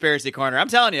in the conspiracy corner. I'm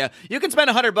telling you, you can spend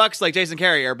 $100 like Jason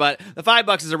Carrier, but the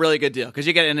 $5 is a really good deal because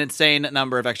you get an insane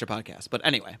number of extra podcasts. But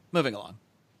anyway, moving along.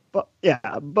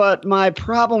 But my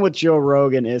problem with Joe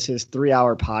Rogan is his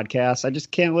 3-hour podcast. I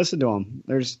just can't listen to him.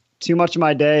 There's too much of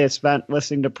my day is spent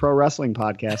listening to pro wrestling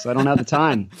podcasts. I don't have the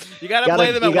time. You got to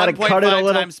play them at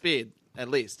 1.5 times speed, at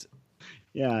least.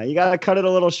 Yeah, you got to cut it a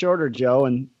little shorter, Joe.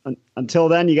 And until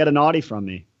then, you get a naughty from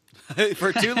me.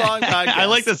 For too long podcasts. I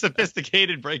like the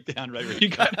sophisticated breakdown, right? You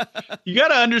got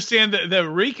to understand that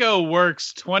Rico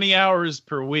works 20 hours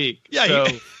per week. Yeah, so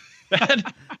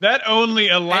that only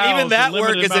allows and even that a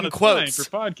limited work is amount in of quotes time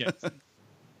for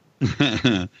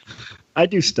podcasting. I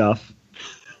do stuff.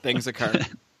 Things occur.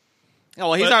 Oh,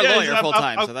 well, he's But, our yeah, lawyer full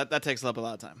time, I'll- so that takes up a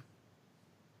lot of time.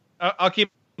 I'll keep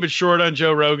it short on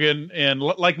Joe Rogan. And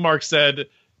like Marc said,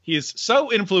 he's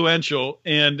so influential,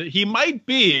 and he might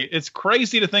be, it's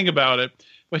crazy to think about it,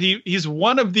 but he's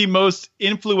one of the most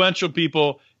influential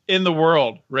people in the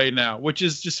world right now, which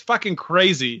is just fucking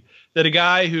crazy that a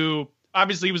guy who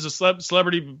obviously he was a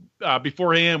celebrity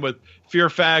beforehand with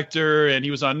Fear Factor, and he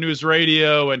was on news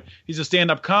radio, and he's a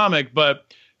stand-up comic, but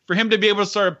for him to be able to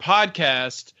start a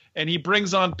podcast, and he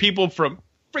brings on people from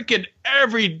freaking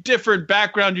every different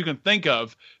background you can think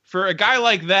of, for a guy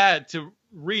like that to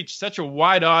reach such a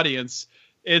wide audience,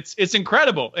 it's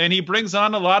incredible. And he brings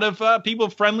on a lot of people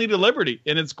friendly to liberty,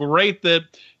 and it's great that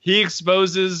he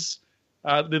exposes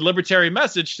the libertarian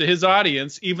message to his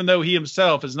audience, even though he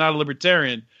himself is not a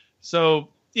libertarian. So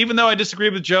even though I disagree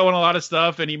with Joe on a lot of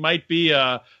stuff, and he might be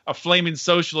a flaming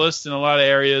socialist in a lot of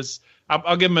areas,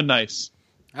 I'll give him a nice.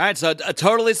 All right, so a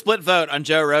totally split vote on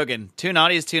Joe Rogan. 2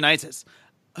 naughties, 2 nices.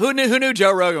 Who knew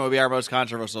Joe Rogan would be our most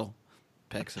controversial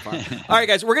pick so far? All right,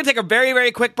 guys, we're going to take a very,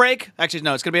 very quick break. Actually,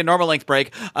 no, it's going to be a normal length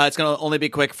break. It's going to only be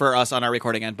quick for us on our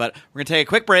recording end, but we're going to take a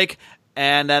quick break,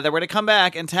 and then we're going to come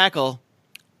back and tackle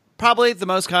probably the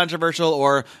most controversial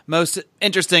or most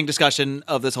interesting discussion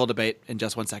of this whole debate in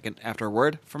just 1 second after a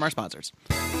word from our sponsors.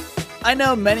 I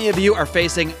know many of you are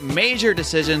facing major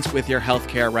decisions with your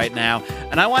healthcare right now,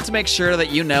 and I want to make sure that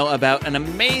you know about an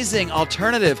amazing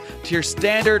alternative to your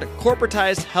standard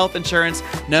corporatized health insurance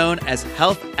known as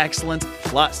Health Excellence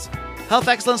Plus. Health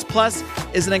Excellence Plus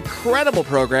is an incredible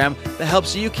program that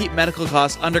helps you keep medical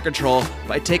costs under control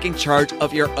by taking charge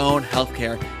of your own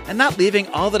healthcare and not leaving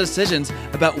all the decisions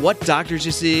about what doctors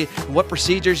you see and what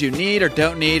procedures you need or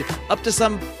don't need up to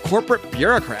some corporate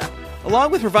bureaucrat.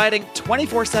 Along with providing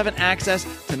 24/7 access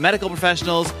to medical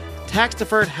professionals,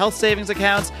 tax-deferred health savings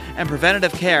accounts, and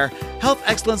preventative care, Health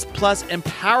Excellence Plus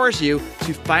empowers you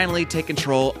to finally take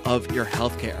control of your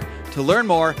healthcare. To learn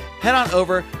more, head on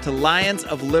over to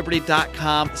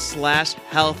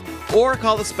lionsofliberty.com/health or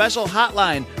call the special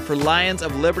hotline for Lions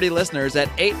of Liberty listeners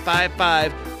at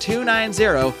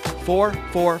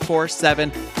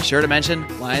 855-290-4447 be sure to mention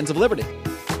Lions of Liberty.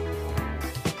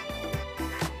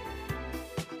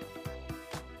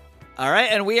 All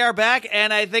right, and we are back,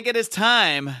 and I think it is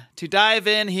time to dive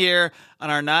in here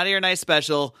on our Naughty or Nice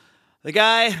special. The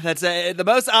guy that's the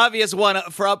most obvious one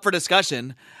up for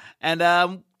discussion.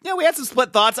 And, we had some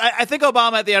split thoughts. I think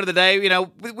Obama, at the end of the day,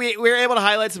 we were able to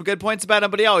highlight some good points about him,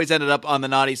 but he always ended up on the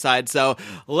naughty side. So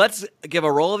let's give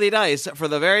a roll of the dice for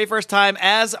the very first time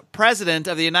as President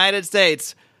of the United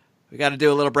States. We got to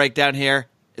do a little breakdown here.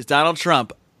 Is Donald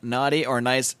Trump naughty or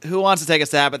nice? Who wants to take a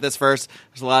stab at this first?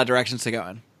 There's a lot of directions to go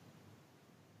in.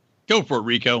 Go for it,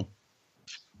 Rico.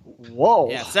 Whoa.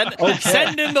 Yeah,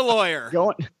 send in the lawyer.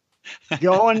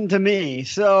 Going to me.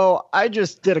 So I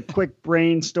just did a quick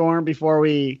brainstorm before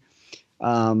we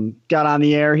got on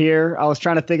the air here. I was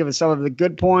trying to think of some of the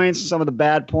good points, some of the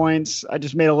bad points. I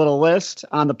just made a little list.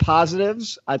 On the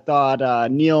positives, I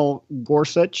thought Neil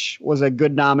Gorsuch was a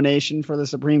good nomination for the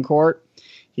Supreme Court.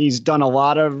 He's done a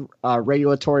lot of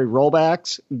regulatory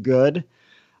rollbacks. Good.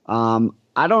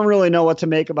 I don't really know what to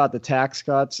make about the tax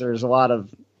cuts. There's a lot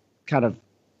of kind of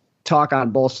talk on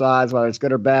both sides, whether it's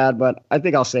good or bad, but I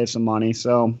think I'll save some money.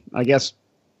 So I guess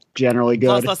generally good.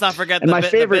 Plus, let's not forget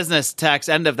the business tax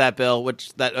end of that bill,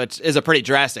 which is a pretty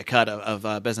drastic cut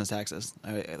of business taxes.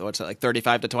 What's it, like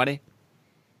 35 to 20?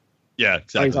 Yeah,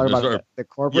 exactly. Are you talking about the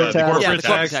corporate tax? The corporate the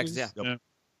corporate taxes, yeah. Yep.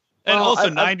 And also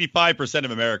 95%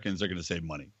 of Americans are going to save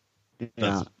money.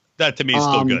 Yeah. That to me is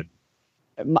still good.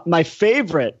 My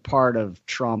favorite part of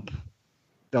Trump,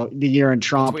 the year in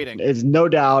Trump, is no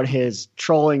doubt his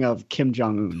trolling of Kim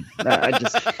Jong-un.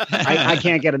 I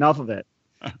can't get enough of it.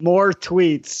 More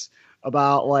tweets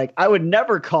about I would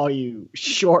never call you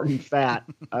short and fat.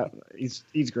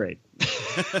 He's great.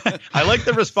 I like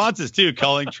the responses too,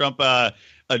 calling Trump a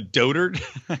dotard.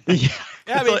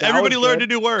 Yeah, I mean, everybody learned a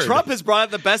new word. Trump has brought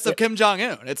out the best of Kim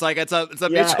Jong-un. It's a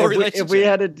mutual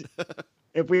relationship.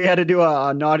 If we had to do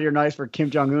a naughty or nice for Kim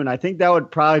Jong-un, I think that would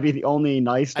probably be the only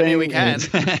nice thing. I mean, we can.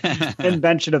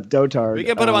 Invention of dotard. We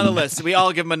can put him on the list. We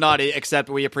all give him a naughty, except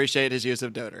we appreciate his use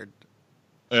of dotard.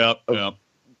 Yep.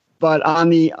 But on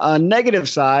the negative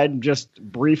side, just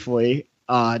briefly,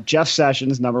 Jeff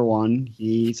Sessions, number one,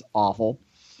 he's awful.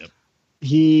 Yep.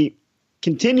 He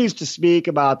continues to speak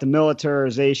about the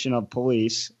militarization of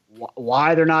police,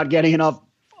 why they're not getting enough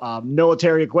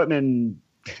military equipment,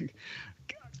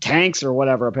 tanks or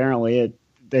whatever. Apparently,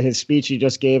 his speech he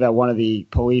just gave at one of the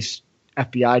police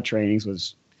FBI trainings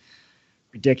was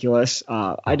ridiculous.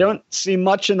 I don't see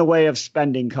much in the way of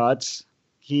spending cuts.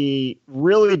 He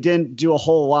really didn't do a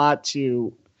whole lot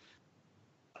to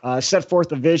set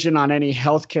forth a vision on any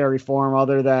healthcare reform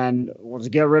other than to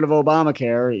get rid of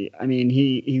Obamacare. I mean,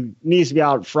 he needs to be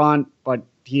out front, but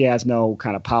he has no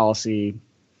kind of policy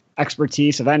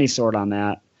expertise of any sort on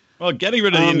that. Well, getting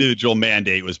rid of the individual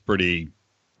mandate was pretty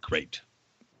great.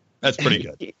 That's pretty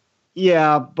good.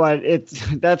 Yeah, but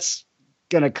that's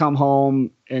going to come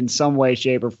home in some way,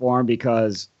 shape, or form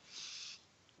because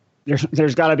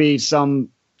there's got to be some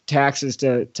taxes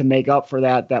to make up for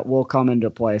that will come into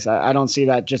place. I don't see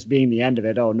that just being the end of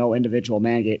it. Oh, no individual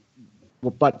mandate,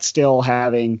 but still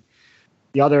having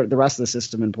the rest of the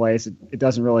system in place. It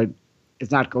doesn't really,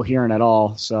 it's not coherent at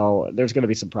all. So there's going to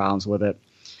be some problems with it.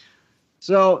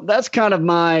 So that's kind of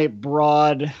my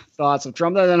broad thoughts of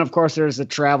Trump. And then, of course, there's the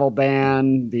travel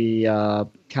ban, the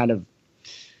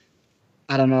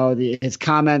his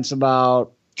comments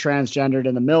about transgendered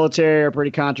in the military are pretty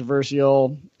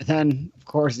controversial. And then, of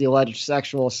course, the alleged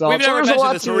sexual assault. We've never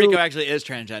mentioned this. Rico actually is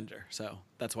transgender, so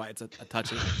that's why it's a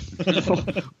touchy.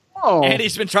 Oh. And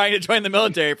he's been trying to join the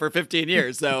military for 15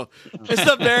 years, so it's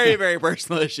a very, very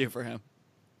personal issue for him.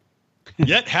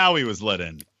 Yet Howie was let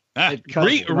in.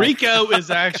 Rico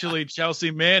is actually Chelsea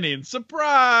Manning.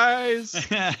 Surprise!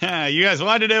 You guys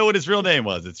wanted to know what his real name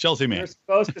was. It's Chelsea Manning. You're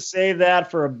supposed to save that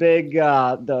for a big,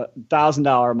 the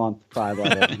 $1,000 a month prize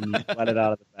level and let it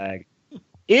out of the bag.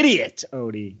 Idiot,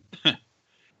 Odie.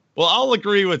 Well, I'll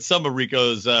agree with some of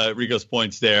Rico's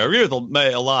points there. I agree with a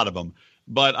lot of them.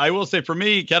 But I will say for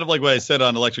me, kind of like what I said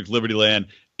on Electric Liberty Land,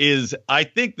 is I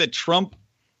think that Trump,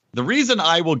 the reason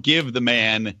I will give the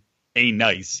man a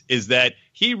nice is that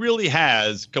he really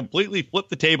has completely flipped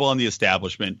the table on the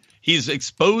establishment. He's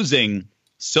exposing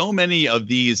so many of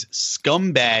these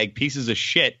scumbag pieces of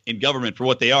shit in government for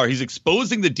what they are. He's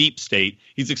exposing the deep state.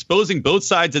 He's exposing both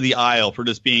sides of the aisle for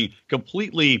just being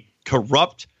completely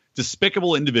corrupt,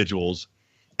 despicable individuals.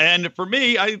 And for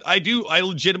me, I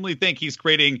legitimately think he's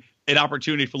creating an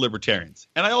opportunity for libertarians.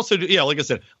 And I also do, like I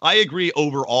said, I agree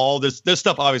overall. There's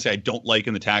stuff obviously I don't like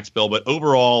in the tax bill, but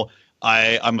overall,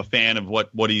 I'm a fan of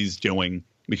what he's doing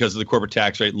because of the corporate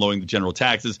tax rate and lowering the general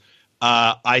taxes.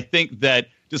 I think that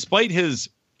despite his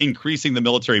increasing the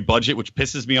military budget, which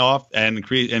pisses me off, and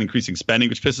increasing spending,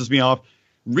 which pisses me off.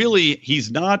 Really, he's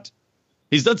done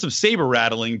some saber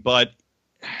rattling, but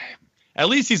at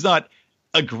least he's not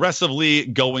aggressively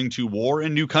going to war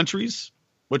in new countries,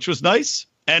 which was nice.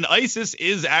 And ISIS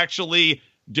is actually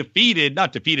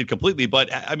not defeated completely, but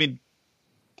I mean,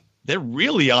 they're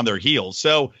really on their heels.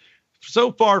 So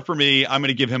far for me, I'm going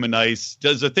to give him a nice.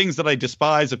 Does the things that I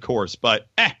despise, of course, but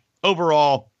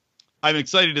overall, I'm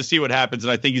excited to see what happens,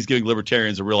 and I think he's giving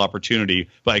libertarians a real opportunity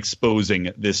by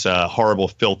exposing this horrible,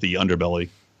 filthy underbelly.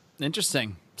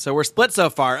 Interesting. So we're split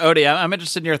so far. Odie, I'm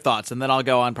interested in your thoughts, and then I'll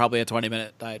go on probably a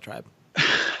 20-minute diatribe.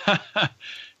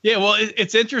 Yeah, well,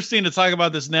 it's interesting to talk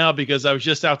about this now because I was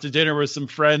just out to dinner with some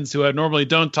friends who I normally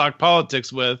don't talk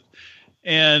politics with,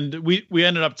 and we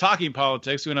ended up talking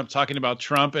politics. We ended up talking about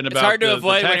Trump and about it's hard to the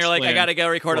avoid when you're like, plan, I got to go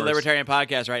record a libertarian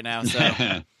podcast right now.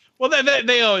 So. Well,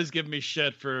 they always give me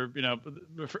shit for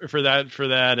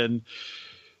that, and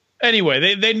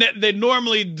anyway, they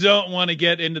normally don't want to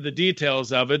get into the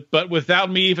details of it, but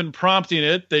without me even prompting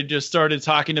it, they just started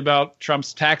talking about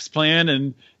Trump's tax plan,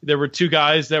 and there were two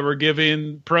guys that were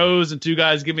giving pros and two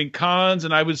guys giving cons,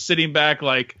 and I was sitting back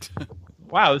like,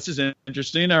 wow, this is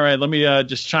interesting. All right, let me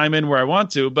just chime in where I want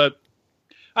to, but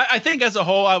I think as a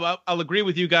whole, I'll agree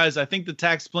with you guys. I think the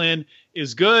tax plan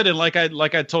is good, and like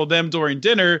I told them during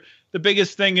dinner, the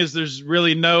biggest thing is there's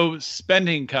really no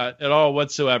spending cut at all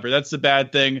whatsoever. That's the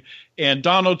bad thing. And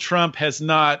Donald Trump has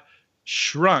not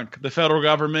shrunk the federal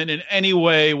government in any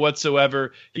way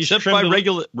whatsoever. Except by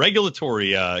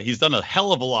regulatory. He's done a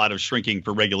hell of a lot of shrinking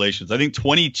for regulations. I think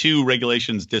 22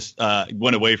 regulations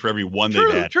went away for every one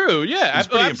they've had. True. Yeah, it's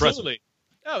pretty absolutely. impressive.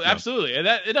 Oh, absolutely.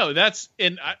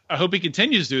 And I hope he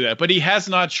continues to do that. But he has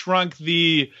not shrunk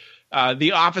the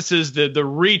offices, the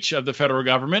reach of the federal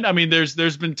government. I mean,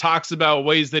 there's been talks about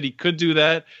ways that he could do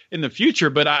that in the future,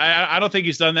 but I don't think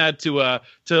he's done that to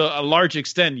a large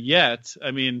extent yet.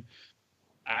 I mean,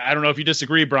 I don't know if you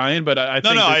disagree, Brian, but I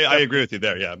think I agree with you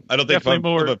there. Yeah, I don't think from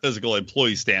a physical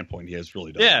employee standpoint, he has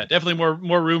really done. Yeah, definitely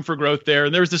more room for growth there.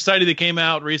 And there was a study that came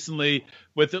out recently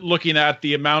with looking at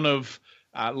the amount of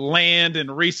land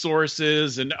and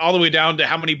resources and all the way down to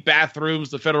how many bathrooms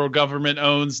the federal government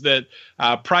owns that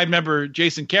Pride member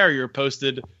Jason Carrier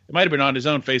posted. It might have been on his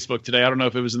own Facebook today. I don't know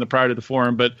if it was in the prior to the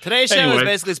forum, but today's show is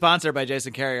basically sponsored by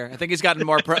Jason Carrier. I think he's gotten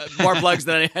more plugs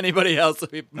than anybody else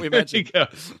we mentioned.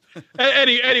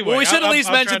 Anyway, well, we should at least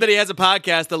mention that he has a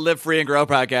podcast, the Live Free and Grow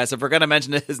podcast. If we're going to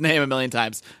mention his name a million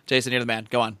times, Jason, you're the man.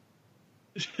 Go on.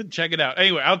 Check it out.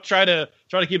 Anyway, I'll try to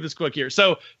keep this quick here.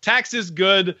 So tax is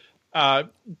good.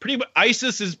 Pretty much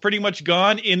ISIS is pretty much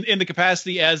gone in the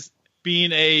capacity as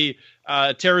being a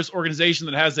terrorist organization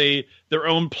that has their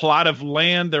own plot of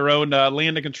land, their own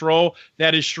land to control.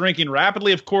 That is shrinking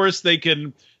rapidly. Of course, they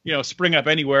can spring up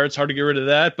anywhere. It's hard to get rid of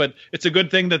that, but it's a good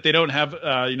thing that they don't have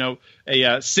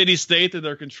a city state that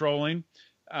they're controlling.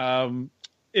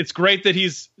 It's great that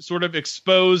he's sort of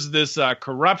exposed this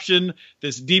corruption,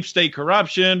 this deep state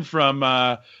corruption from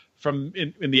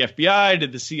in the FBI to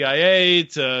the CIA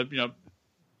to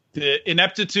the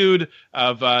ineptitude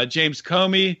of James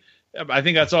Comey. I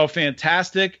think that's all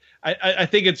fantastic. I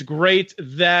think it's great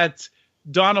that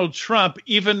Donald Trump,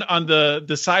 even on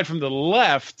the side from the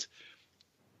left,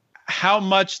 how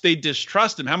much they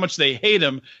distrust him, how much they hate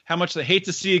him, how much they hate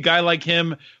to see a guy like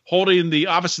him holding the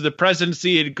office of the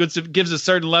presidency. It gives a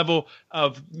certain level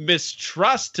of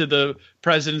mistrust to the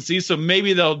presidency. So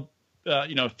maybe they'll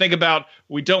think about,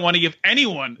 we don't want to give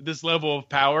anyone this level of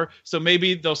power. So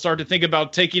maybe they'll start to think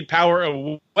about taking power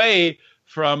away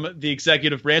from the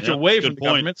executive branch, away from the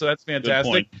government. So that's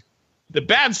fantastic. The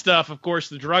bad stuff, of course,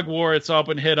 the drug war, it's all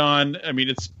been hit on. I mean,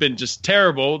 it's been just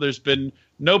terrible. There's been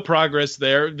no progress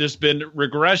there. There's been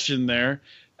regression there.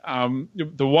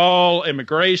 The wall,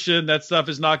 immigration, that stuff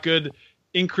is not good.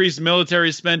 Increased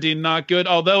military spending, not good.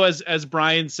 Although, as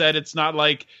Brian said, it's not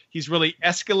like he's really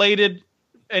escalated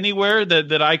anywhere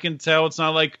that I can tell. It's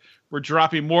not like we're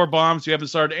dropping more bombs. We haven't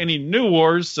started any new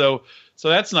wars. So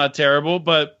that's not terrible.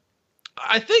 But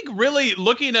I think really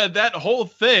looking at that whole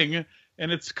thing,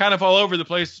 and it's kind of all over the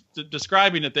place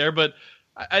describing it there, but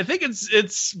I think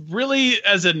it's really,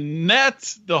 as a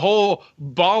net, the whole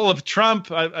ball of Trump,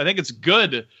 I think it's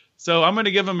good. So I'm going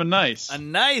to give him a nice. A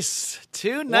nice.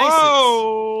 Two nices.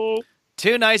 Whoa!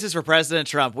 Two nices for President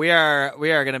Trump. We are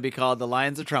going to be called the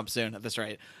Lions of Trump soon at this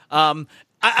rate.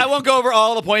 I won't go over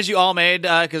all the points you all made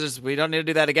because we don't need to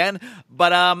do that again.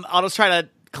 But I'll just try to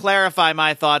clarify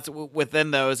my thoughts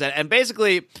within those. And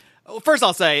basically, first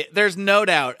I'll say there's no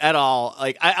doubt at all.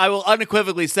 Like I will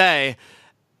unequivocally say,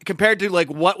 compared to like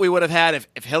what we would have had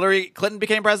if Hillary Clinton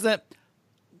became president,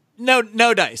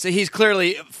 No dice. He's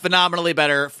clearly phenomenally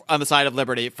better on the side of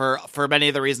liberty for many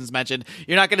of the reasons mentioned.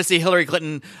 You're not going to see Hillary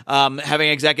Clinton having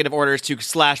executive orders to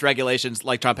slash regulations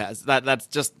like Trump has. That's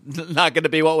just not going to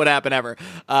be what would happen ever.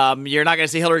 You're not going to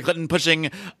see Hillary Clinton pushing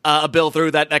a bill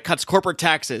through that cuts corporate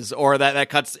taxes or that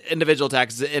cuts individual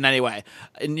taxes in any way.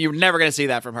 And you're never going to see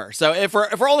that from her. So if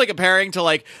we're only comparing to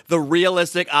like the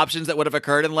realistic options that would have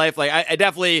occurred in life, like I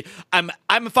definitely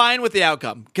I'm fine with the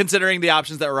outcome considering the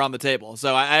options that were on the table.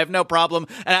 So I have no problem.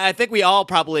 And I think we all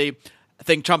probably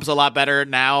think Trump's a lot better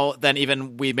now than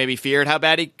even we maybe feared how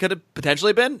bad he could have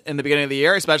potentially been in the beginning of the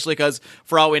year, especially because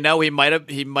for all we know, he might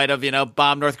have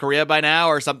bombed North Korea by now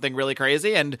or something really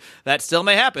crazy. And that still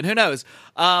may happen. Who knows?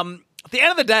 At the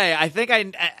end of the day, I think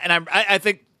I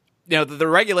think the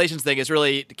regulations thing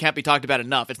can't be talked about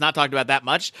enough. It's not talked about that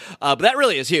much, but that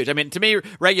really is huge. I mean, to me,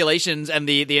 regulations and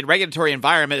the regulatory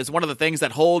environment is one of the things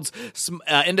that holds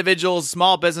individuals,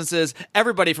 small businesses,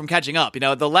 everybody from catching up.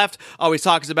 The left always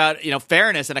talks about,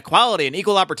 fairness and equality and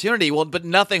equal opportunity. Well, but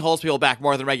nothing holds people back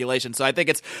more than regulation. So I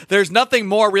think there's nothing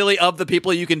more really of the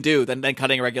people you can do than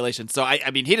cutting regulations. So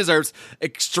I mean, he deserves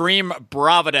extreme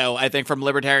bravado, I think, from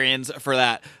libertarians for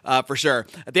that, for sure.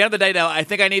 At the end of the day, though, I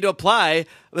think I need to apply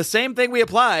the same thing we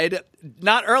applied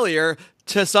not earlier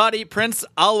to Saudi Prince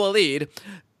Alwaleed.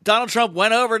 Donald Trump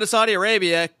went over to Saudi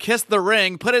Arabia, kissed the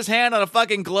ring, put his hand on a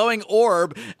fucking glowing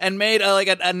orb, and made a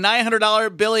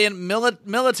 $900 billion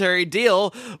military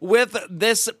deal with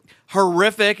this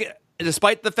horrific,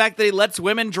 despite the fact that he lets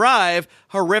women drive,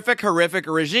 horrific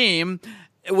regime,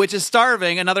 which is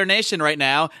starving another nation right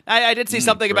now. I did see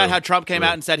something about how Trump came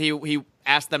out and said he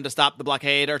asked them to stop the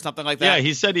blockade or something like that. Yeah,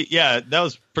 he said, that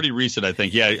was pretty recent, I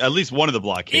think. Yeah, at least one of the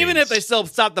blockades. Even if they still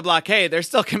stop the blockade, they're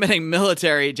still committing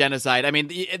military genocide. I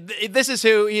mean, this is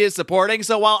who he is supporting.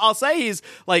 So while I'll say he's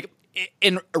like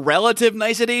in relative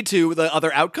nicety to the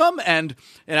other outcome, and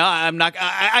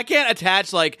I can't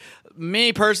attach like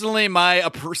me personally, my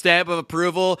stamp of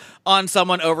approval on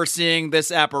someone overseeing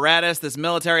this apparatus, this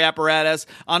military apparatus,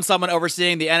 on someone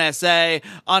overseeing the NSA,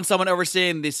 on someone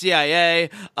overseeing the CIA.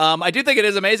 I do think it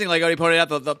is amazing, like Odie pointed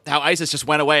out, how ISIS just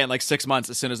went away in like 6 months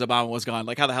as soon as Obama was gone.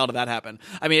 Like, how the hell did that happen?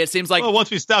 I mean, it seems like... Well, once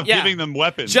we stopped giving them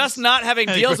weapons. Just not having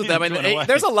deals with them.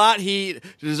 There's a lot he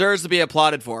deserves to be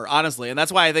applauded for, honestly. And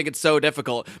that's why I think it's so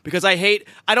difficult. Because I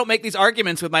don't make these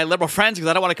arguments with my liberal friends because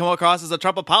I don't want to come across as a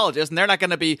Trump apologist, and they're not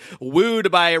going to be wooed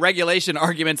by regulation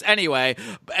arguments anyway,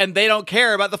 and they don't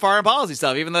care about the foreign policy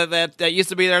stuff, even though that used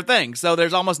to be their thing. So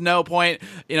there's almost no point,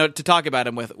 to talk about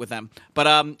him with them.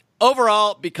 But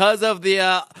overall, because of the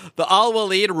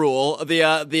Al-Walid rule,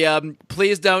 the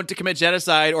please don't to commit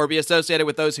genocide or be associated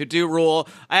with those who do rule,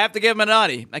 I have to give him a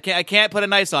naughty. I can't put a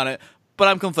nice on it, but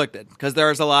I'm conflicted because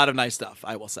there's a lot of nice stuff,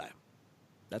 I will say.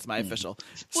 That's my official.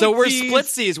 So we're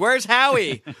splitsies. Where's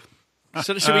Howie?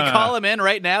 Should we call him in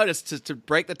right now just to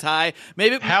break the tie?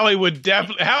 Maybe Howie would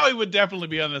definitely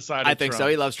be on the side of Trump. I think so.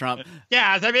 He loves Trump.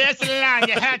 Yeah, I mean, that's a long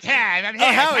time. I'm here.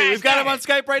 Oh, Howie, we've got him on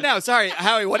Skype right now. Sorry,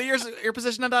 Howie, what are your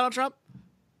position on Donald Trump?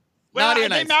 Well, I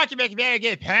nice. think Marc make a very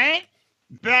good point,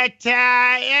 but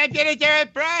I'm going to go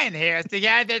with Brian here. It's the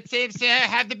guy that seems to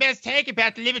have the best take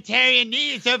about the libertarian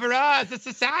needs overall as a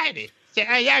society. So,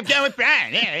 I'm going with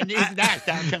Brian. Yeah, and he's nice.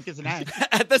 Donald Trump is nice.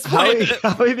 At this point,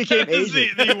 Howie became This is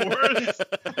Asian. the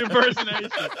worst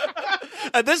impersonation.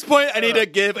 At this point, I need to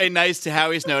give a nice to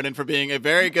Howie Snowden for being a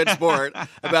very good sport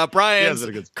about Brian's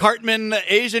Cartman,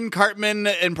 Asian Cartman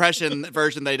impression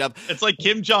version they dub. It's like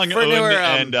Kim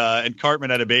Jong-un and Cartman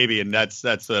had a baby, and that's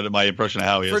my impression of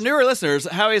Howie is. For newer listeners,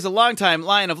 Howie is a longtime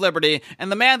Lion of Liberty, and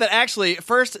the man that actually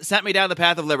first sent me down the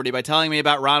path of liberty by telling me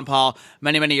about Ron Paul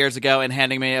many, many years ago and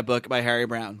handing me a book by Harry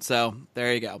Brown. So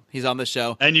there you go. He's on this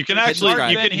show. And you can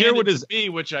hear what his...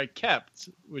 which I kept,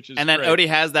 which is and then great. Odie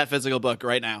has that physical book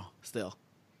right now, still.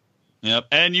 Yep.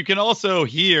 And you can also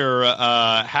hear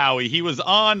Howie. He was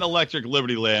on Electric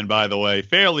Liberty Land, by the way,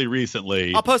 fairly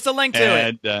recently. I'll post a link to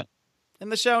it in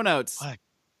the show notes.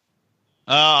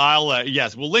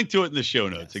 Yes, we'll link to it in the show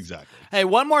notes. Exactly. Hey,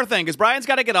 one more thing, because Brian's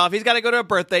got to get off. He's got to go to a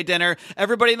birthday dinner.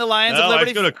 Everybody in the Lions of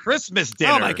Liberty. Go to Christmas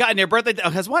dinner. Oh my God! And your birthday?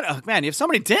 What? Oh man, you have so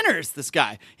many dinners. This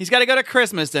guy. He's got to go to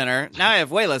Christmas dinner. Now I have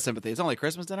way less sympathy. It's only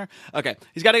Christmas dinner. Okay,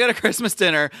 he's got to go to Christmas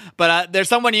dinner. But there's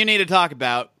someone you need to talk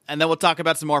about, and then we'll talk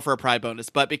about some more for a pride bonus.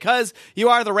 But because you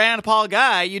are the Rand Paul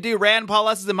guy, you do Rand Paul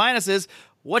pluses and minuses.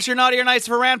 What's your naughty or nice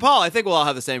for Rand Paul? I think we'll all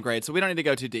have the same grade, so we don't need to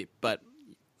go too deep. But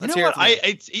let's hear it from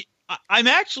you. I'm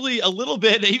actually a little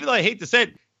bit, even though I hate to say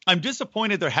it, I'm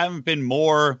disappointed there haven't been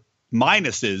more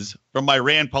minuses from my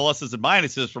Rand Paul pluses and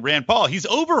minuses for Rand Paul. He's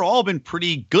overall been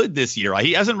pretty good this year.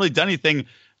 He hasn't really done anything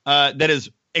that has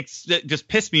just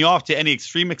pissed me off to any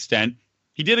extreme extent.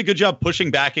 he did a good job pushing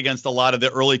back against a lot of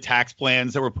the early tax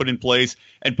plans that were put in place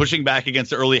and pushing back against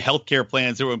the early healthcare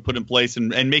plans that were put in place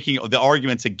and making the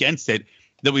arguments against it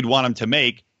that we'd want him to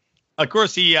make. Of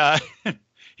course, he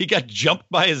he got jumped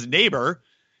by his neighbor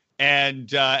and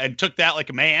took that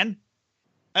like a man.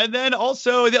 And then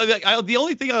also the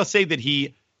only thing I'll say that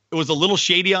it was a little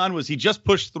shady on was he just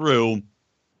pushed through.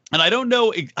 And I don't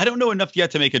know enough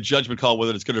yet to make a judgment call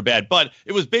whether it's good or bad, but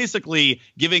it was basically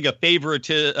giving a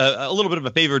little bit of a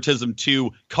favoritism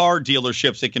to car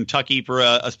dealerships in Kentucky for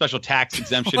a special tax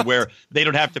exemption where they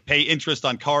don't have to pay interest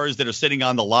on cars that are sitting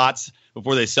on the lots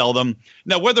before they sell them.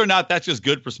 Now, whether or not that's just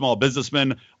good for small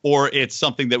businessmen or it's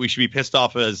something that we should be pissed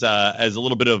off as a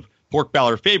little bit of pork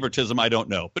barrel favoritism, I don't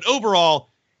know. But overall,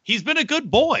 he's been a good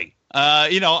boy.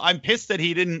 I'm pissed that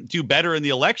he didn't do better in the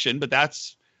election, but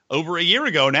that's over a year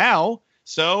ago now,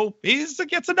 so he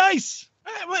gets a nice.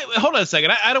 Wait, hold on a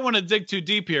second. I don't want to dig too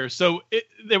deep here. So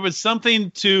there was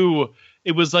something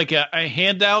it was like a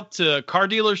handout to car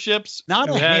dealerships? Not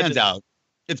a handout.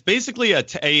 It's basically a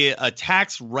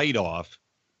tax write-off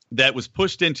that was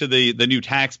pushed into the new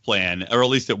tax plan, or at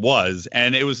least it was.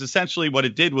 And it was essentially what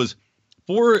it did was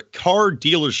for car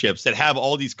dealerships that have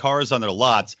all these cars on their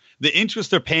lots, the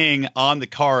interest they're paying on the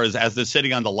cars as they're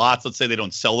sitting on the lots, let's say they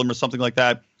don't sell them or something like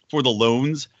that, for the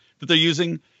loans that they're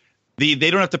using, they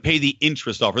don't have to pay the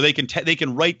interest off, or they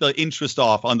can write the interest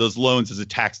off on those loans as a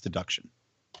tax deduction.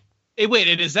 Hey, wait,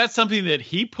 and is that something that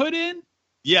he put in?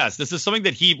 Yes, this is something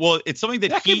that it's something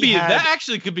that that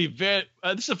actually could be very.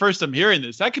 This is the first I'm hearing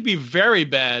this. That could be very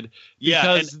bad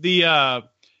because I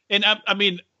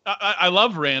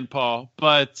love Rand Paul,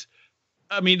 but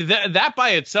I mean that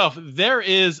by itself,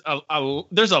 there's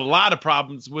a lot of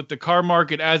problems with the car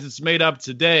market as it's made up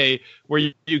today,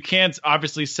 where you can't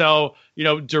obviously sell,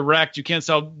 direct. You can't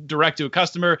sell direct to a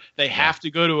customer. They have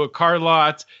to go to a car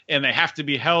lot and they have to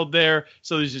be held there.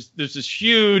 So there's this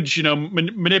huge,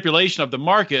 manipulation of the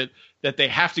market that they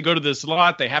have to go to this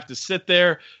lot. They have to sit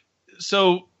there.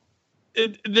 So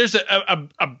there's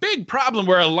a big problem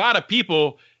where a lot of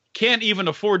people can't even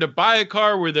afford to buy a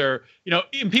car, where they're,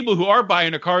 even people who are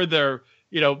buying a car, they're,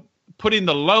 putting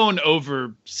the loan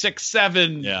over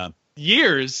 6-7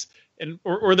 years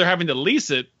or they're having to lease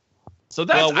it. So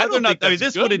that's,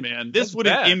 this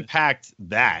wouldn't impact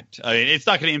that. I mean, it's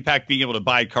not going to impact being able to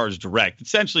buy cars direct. It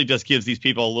essentially just gives these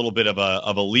people a little bit of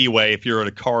a leeway if you're at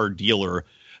a car dealer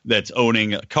that's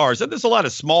owning cars. And there's a lot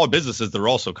of small businesses that are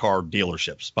also car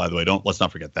dealerships, by the way. Let's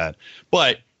not forget that.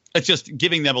 But it's just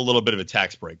giving them a little bit of a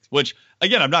tax break, which,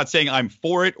 again, I'm not saying I'm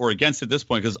for it or against it at this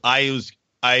point, because I was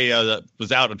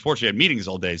out, unfortunately, at meetings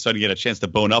all day, so I didn't get a chance to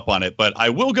bone up on it. But I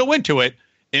will go into it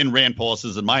in Rand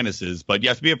pluses and minuses, but you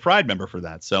have to be a Pride member for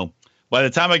that. So by the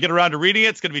time I get around to reading it,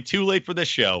 it's going to be too late for this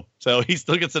show. So he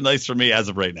still gets a nice from me as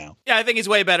of right now. Yeah, I think he's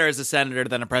way better as a senator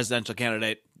than a presidential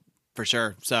candidate, for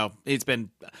sure. So I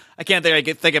can't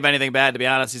think of anything bad, to be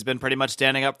honest. He's been pretty much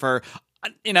standing up for,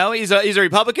 he's a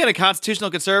Republican, a constitutional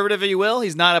conservative, if you will.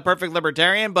 He's not a perfect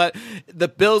libertarian, but the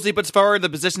bills he puts forward, the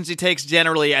positions he takes,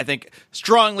 generally, I think,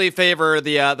 strongly favor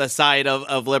the side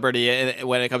of liberty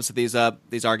when it comes to these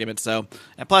arguments. So,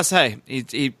 and plus, hey,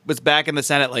 he was back in the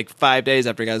Senate like 5 days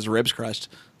after he got his ribs crushed.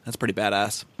 That's pretty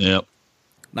badass. Yep.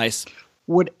 Nice.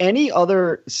 Would any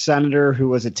other senator who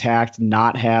was attacked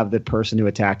not have the person who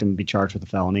attacked him be charged with a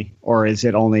felony, or is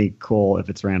it only cool if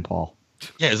it's Rand Paul?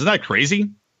 Yeah, isn't that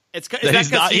crazy? Is that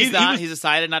because he's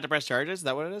decided not to press charges? Is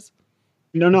that what it is?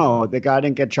 No, the guy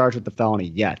didn't get charged with the felony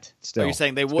yet. Still, you're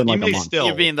saying they would?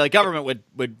 You mean the government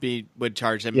would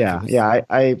charge him? Yeah.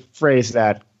 I phrased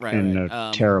that in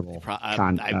a terrible.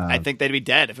 I think they'd be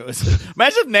dead if it was.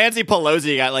 Imagine if Nancy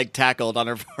Pelosi got tackled on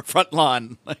her front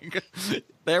lawn.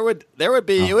 There would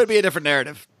be it would be a different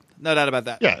narrative, no doubt about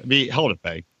that. Yeah, it'd be hell to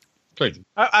pay. Crazy.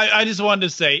 I just wanted to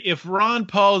say, if Ron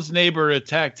Paul's neighbor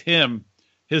attacked him,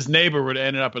 his neighbor would have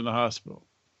ended up in the hospital.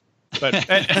 But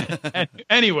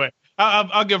anyway,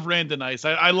 I'll give Rand a nice.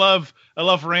 I love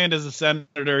Rand as a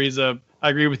senator. I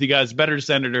agree with you guys, better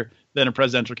senator than a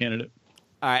presidential candidate.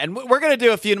 All right, and we're going to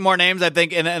do a few more names, I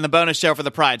think, in the bonus show for the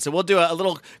Pride. So we'll do a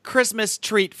little Christmas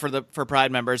treat for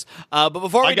Pride members. But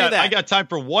before we do that, I got time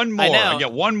for one more. I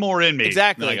got one more in me.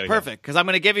 Exactly, perfect. Because I'm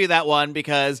going to give you that one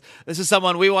because this is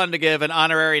someone we wanted to give an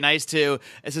honorary nice to.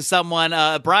 This is someone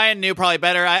Brian knew probably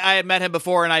better. I had met him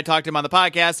before and I talked to him on the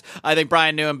podcast. I think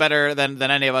Brian knew him better than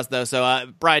any of us, though.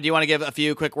 So, Brian, do you want to give a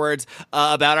few quick words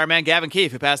about our man Gavin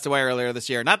Keefe, who passed away earlier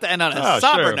this year? Not to end on a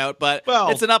somber note, but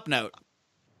it's an up note.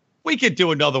 We could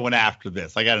do another one after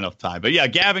this. I got enough time. But yeah,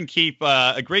 Gavin Keefe,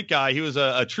 a great guy. He was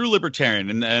a true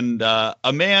libertarian and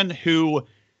a man who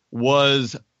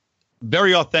was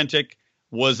very authentic,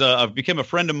 became a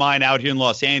friend of mine out here in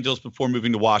Los Angeles before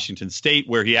moving to Washington State,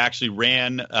 where he actually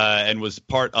ran and was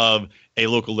part of a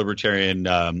local libertarian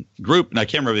group. And I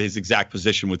can't remember his exact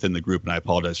position within the group, and I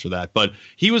apologize for that. But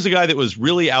he was a guy that was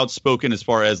really outspoken as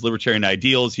far as libertarian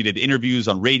ideals. He did interviews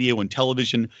on radio and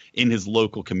television in his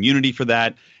local community for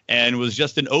that, and was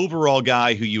just an overall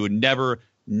guy who you would never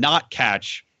not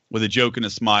catch with a joke and a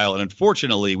smile. And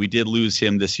unfortunately, we did lose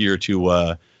him this year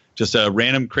to just a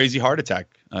random crazy heart attack.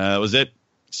 That was it.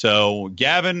 So,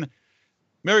 Gavin,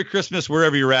 Merry Christmas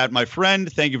wherever you're at, my friend.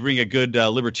 Thank you for being a good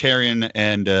libertarian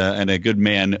and a good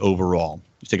man overall.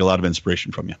 You take a lot of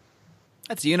inspiration from you.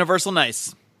 That's universal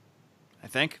nice, I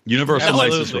think. Universal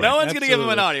nice as well. No one's going to give him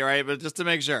an Audi, right? But just to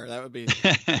make sure, that would be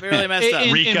really messed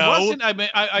up. Rico?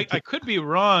 I could be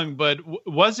wrong, but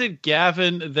was it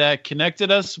Gavin that connected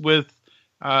us with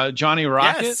Johnny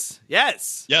Rocket?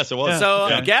 Yes, it was. So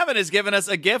yeah. Gavin has given us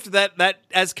a gift that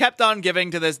has kept on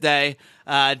giving to this day.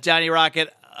 Johnny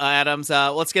Rocket Adams.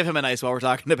 Let's give him a nice while we're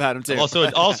talking about him too.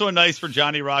 Also a nice for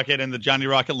Johnny Rocket and the Johnny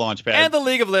Rocket Launchpad and the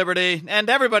League of Liberty and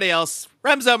everybody else.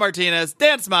 Remzo Martinez,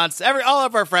 Dan Smontz, all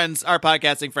of our friends, our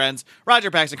podcasting friends, Roger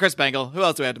Paxton, Chris Bengal. Who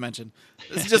else do we have to mention?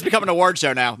 This is just becoming an award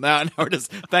show now. Now we're just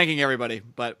thanking everybody.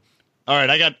 But all right,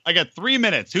 I got 3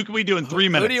 minutes. Who can we do in 3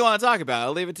 minutes? Who do you want to talk about?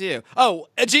 I'll leave it to you. Oh,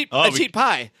 Ajit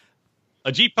Pai.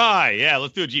 Ajit Pai. Yeah,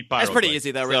 let's do Ajit Pai. That's pretty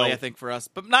easy, though, really, I think, for us.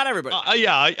 But not everybody.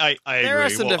 Yeah, I agree. There are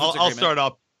some different I'll start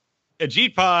off.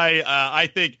 Ajit Pai, I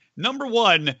think, number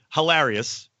one,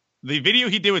 hilarious. The video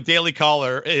he did with Daily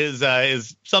Caller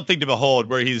is something to behold,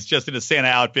 where he's just in a Santa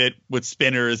outfit with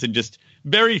spinners and just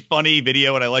very funny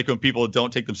video. And I like when people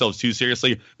don't take themselves too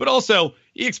seriously. But also,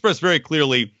 he expressed very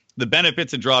clearly the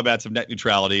benefits and drawbacks of net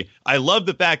neutrality. I love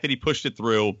the fact that he pushed it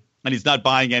through and he's not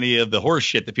buying any of the horse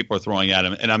shit that people are throwing at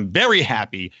him. And I'm very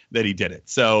happy that he did it.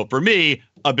 So for me,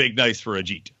 a big nice for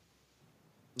Ajit.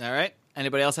 All right.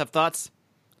 Anybody else have thoughts?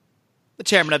 The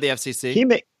chairman of the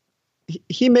FCC.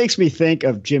 He makes me think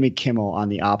of Jimmy Kimmel on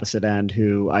the opposite end,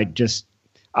 who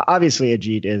obviously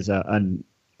Ajit is a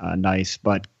nice,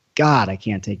 but God, I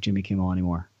can't take Jimmy Kimmel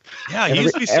anymore. Yeah, he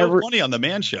used to be so funny on the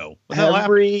Man Show.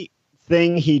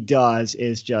 Everything he does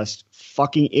is just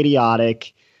fucking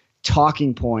idiotic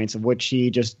talking points of which he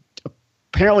just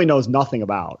apparently knows nothing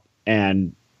about,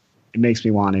 and it makes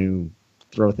me want to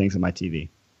throw things at my TV.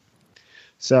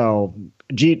 So,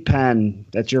 Ajit Penn,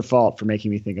 that's your fault for making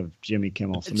me think of Jimmy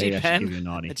Kimmel. So maybe I should give you an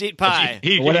Audi. Ajit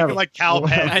Pai. Whatever. Like Cal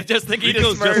Penn. I just think he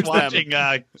Rico's just watching.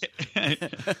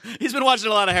 He's been watching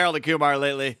a lot of Harold and Kumar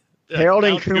lately. Harold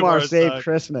and Kumar Save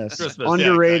Christmas.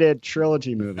 Underrated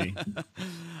trilogy movie.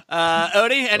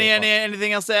 Odie,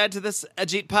 anything else to add to this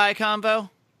Ajit Pai combo?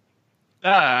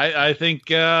 I think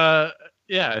I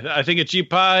think Ajit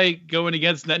Pai going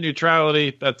against net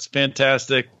neutrality, that's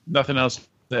fantastic. Nothing else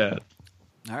to add.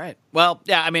 All right. Well,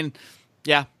 yeah, I mean,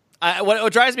 yeah.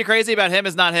 What drives me crazy about him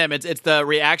is not him. It's the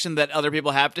reaction that other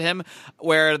people have to him,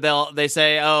 where they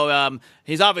say, "Oh,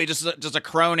 he's obviously just a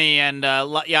crony," and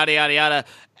yada yada yada.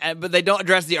 But they don't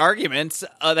address the arguments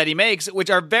that he makes,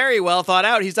 which are very well thought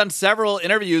out. He's done several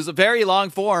interviews, written long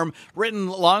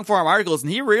form articles,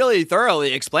 and he really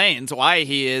thoroughly explains why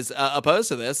he is opposed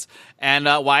to this and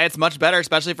why it's much better,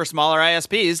 especially for smaller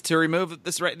ISPs, to remove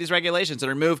these regulations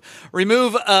and remove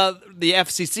the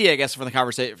FCC, I guess, from the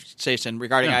conversation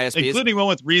regarding ISPs, including one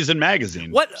with Reason Magazine.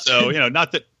 What? So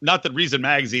not that Reason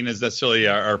Magazine is necessarily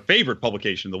our favorite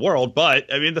publication in the world,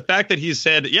 but I mean the fact that he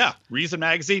said, "Yeah, Reason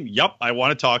Magazine, yup, I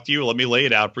want to talk to you. Let me lay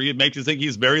it out for you." It makes you think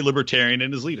he's very libertarian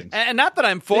in his leadings. And not that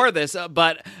I'm for this,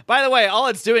 but by the way, all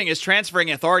it's doing is transferring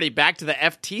authority back to the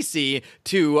FTC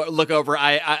to look over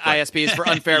ISPs for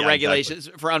unfair regulations,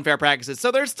 for unfair practices.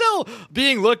 So they're still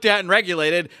being looked at and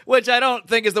regulated, which I don't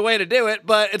think is the way to do it,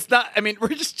 but it's not. I mean, we're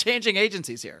just changing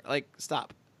agencies here. Like,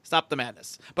 stop the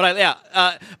madness. But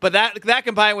but that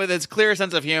combined with his clear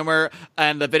sense of humor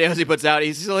and the videos he puts out,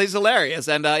 he's hilarious.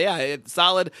 And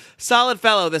solid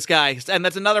fellow, this guy. And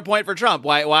that's another point for Trump.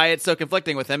 Why it's so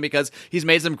conflicting with him, because he's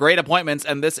made some great appointments,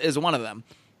 and this is one of them.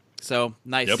 So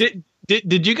nice. Yep.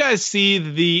 Did you guys see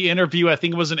the interview? I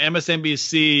think it was on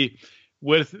MSNBC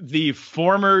with the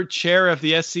former chair of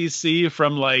the SEC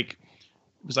from it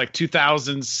was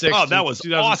 2006. Oh, that was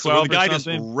awesome. The guy just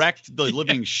wrecked the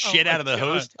living shit out of the God.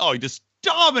 host. Oh, he just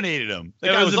dominated him.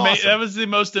 That was awesome. That was the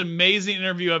most amazing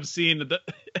interview I've seen.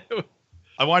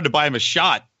 I wanted to buy him a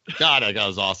shot. God, that guy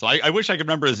was awesome. I wish I could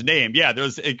remember his name. Yeah, there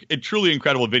was a truly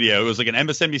incredible video. It was like an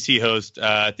MSNBC host.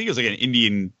 I think it was like an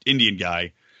Indian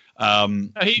guy.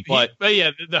 But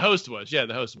yeah, the host was. Yeah,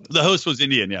 the host was. The host was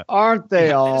Indian, yeah. Aren't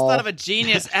they all? I just thought of a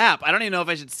genius app. I don't even know if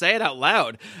I should say it out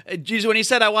loud. Geez, when he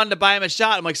said I wanted to buy him a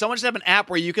shot, I'm like, someone should have an app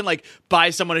where you can like buy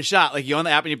someone a shot. Like you own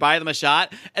the app and you buy them a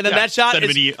shot, and then that shot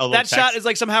is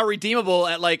like somehow redeemable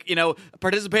at like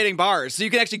participating bars, so you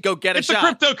can actually go get a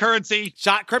shot. It's a cryptocurrency.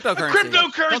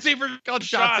 Cryptocurrency for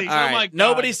shots. All right. Oh my God.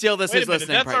 Nobody steal this. Wait a Who's minute,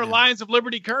 listening? that's right our now. Lions of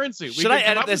Liberty currency. Should I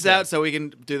edit this out so we can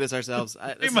do this ourselves?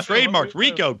 Trademarked.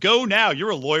 Rico, go now. You're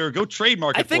a lawyer. Go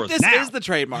trademark it for us. I think this is the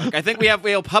trademark. I think we have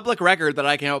a public record that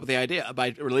I came up with the idea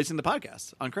by releasing the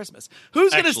podcast on Christmas.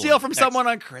 Who's going to steal from someone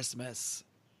on Christmas?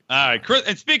 All right.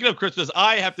 And speaking of Christmas,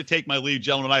 I have to take my leave,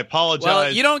 gentlemen. I apologize.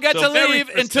 Well, you don't get to leave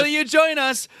Christmas. until you join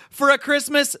us for a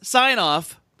Christmas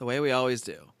sign-off, the way we always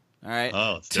do. All right.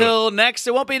 Oh, Till next.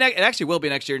 It won't be next. It actually will be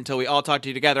next year until we all talk to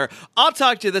you together. I'll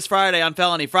talk to you this Friday on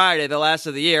Felony Friday, the last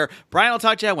of the year. Brian will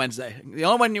talk to you on Wednesday. The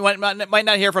only one you might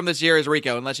not hear from this year is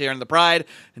Rico, unless you're in the Pride.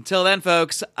 Until then,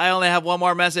 folks, I only have one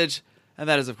more message, and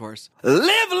that is, of course,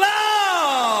 live long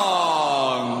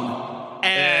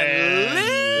and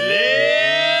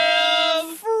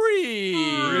live free.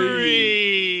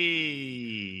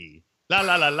 La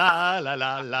la la la la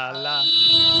la la la.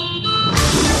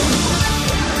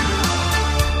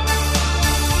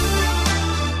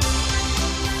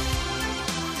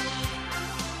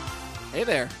 Hey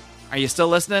there. Are you still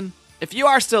listening? If you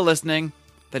are still listening,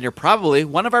 then you're probably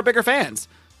one of our bigger fans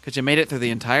because you made it through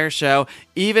the entire show,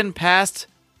 even past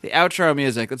the outro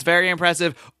music. That's very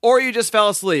impressive. Or you just fell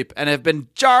asleep and have been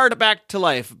jarred back to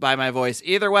life by my voice.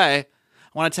 Either way, I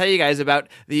want to tell you guys about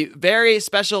the very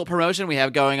special promotion we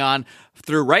have going on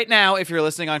through right now, if you're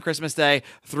listening on Christmas Day,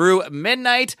 through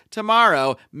midnight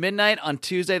tomorrow, midnight on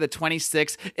Tuesday the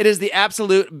 26th. It is the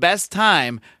absolute best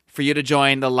time for you to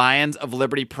join the Lions of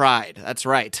Liberty Pride. That's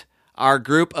right. Our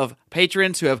group of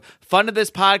patrons who have funded this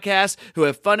podcast, who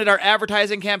have funded our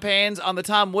advertising campaigns on the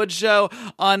Tom Woods Show,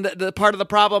 on the Part of the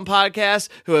Problem podcast,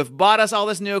 who have bought us all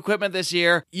this new equipment this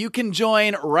year. You can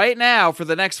join right now for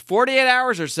the next 48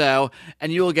 hours or so,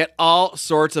 and you will get all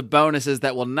sorts of bonuses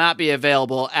that will not be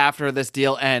available after this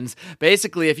deal ends.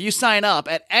 Basically, if you sign up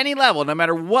at any level, no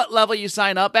matter what level you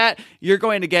sign up at, you're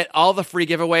going to get all the free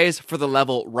giveaways for the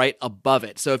level right above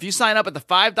it. So if you sign up at the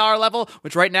 $5 level,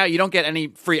 which right now you don't get any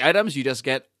free items, you just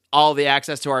get all the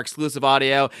access to our exclusive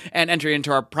audio and entry into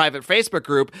our private Facebook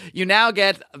group, you now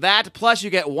get that, plus you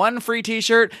get one free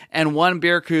t-shirt and one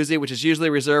beer koozie, which is usually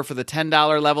reserved for the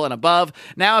 $10 level and above.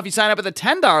 Now, if you sign up at the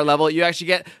 $10 level, you actually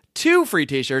get 2 free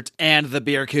t-shirts and the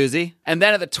beer koozie. And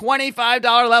then at the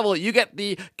 $25 level, you get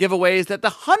the giveaways that the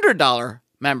 $100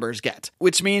 members get,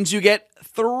 which means you get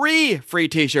 3 free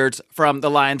t-shirts from the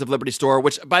Lions of Liberty store,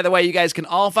 which, by the way, you guys can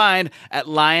all find at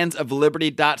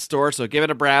lionsofliberty.store, so give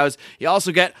it a browse. You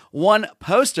also get 1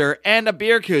 poster and a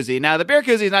beer koozie. Now, the beer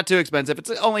koozie is not too expensive. It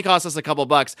only costs us a couple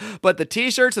bucks, but the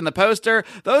t-shirts and the poster,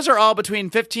 those are all between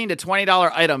 $15 to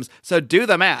 $20 items, so do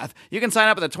the math. You can sign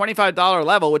up at the $25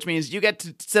 level, which means you get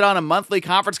to sit on a monthly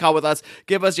conference call with us,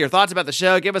 give us your thoughts about the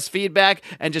show, give us feedback,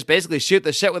 and just basically shoot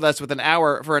the shit with us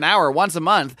for an hour once a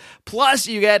month. Plus,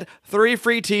 you get 3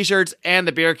 free t-shirts and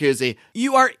the beer koozie.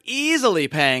 You are easily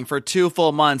paying for 2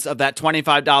 full months of that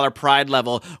 $25 Pride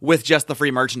level with just the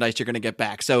free merchandise you're going to get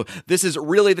back. So this is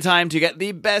really the time to get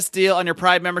the best deal on your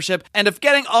Pride membership. And if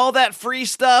getting all that free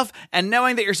stuff and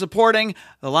knowing that you're supporting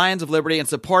the Lions of Liberty and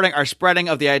supporting our spreading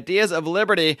of the ideas of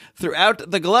liberty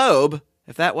throughout the globe,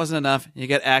 if that wasn't enough, you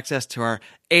get access to our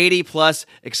 80-plus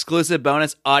exclusive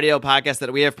bonus audio podcast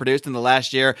that we have produced in the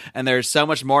last year, and there's so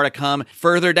much more to come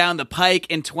further down the pike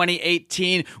in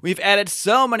 2018. We've added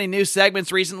so many new segments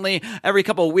recently. Every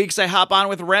couple of weeks, I hop on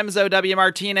with Remzo W.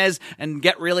 Martinez and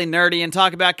get really nerdy and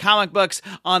talk about comic books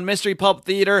on Mystery Pulp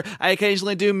Theater. I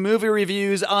occasionally do movie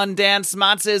reviews on Dan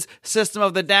Smotz's System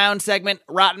of the Down segment,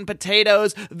 Rotten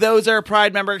Potatoes. Those are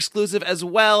Pride member exclusive as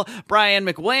well. Brian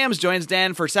McWilliams joins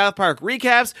Dan for South Park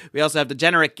recaps. We also have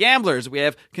Degenerate Gamblers. We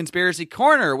have Conspiracy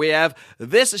Corner. We have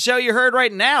this show you heard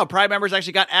right now. Pride members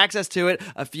actually got access to it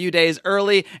a few days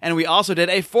early, and we also did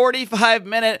a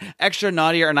 45-minute extra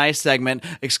Naughty or Nice segment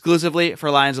exclusively for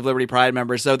Lions of Liberty Pride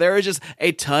members. So there is just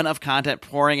a ton of content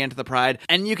pouring into the Pride,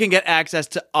 and you can get access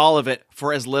to all of it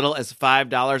for as little as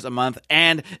 $5 a month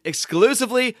and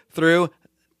exclusively through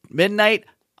midnight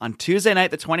on Tuesday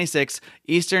night, the 26th,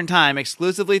 Eastern Time,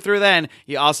 exclusively through then,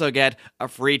 you also get a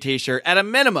free t-shirt at a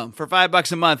minimum for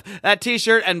 $5 a month. That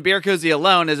t-shirt and beer koozie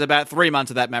alone is about 3 months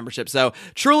of that membership. So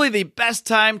truly the best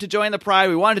time to join the Pride.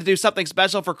 We wanted to do something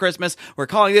special for Christmas. We're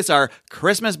calling this our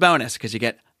Christmas bonus because you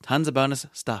get tons of bonus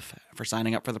stuff for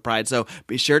signing up for the Pride. So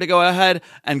be sure to go ahead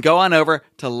and go on over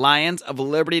to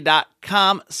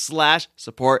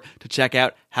lionsofliberty.com/support to check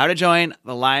out how to join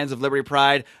the Lions of Liberty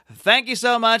Pride. Thank you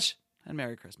so much, and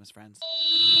Merry Christmas, friends.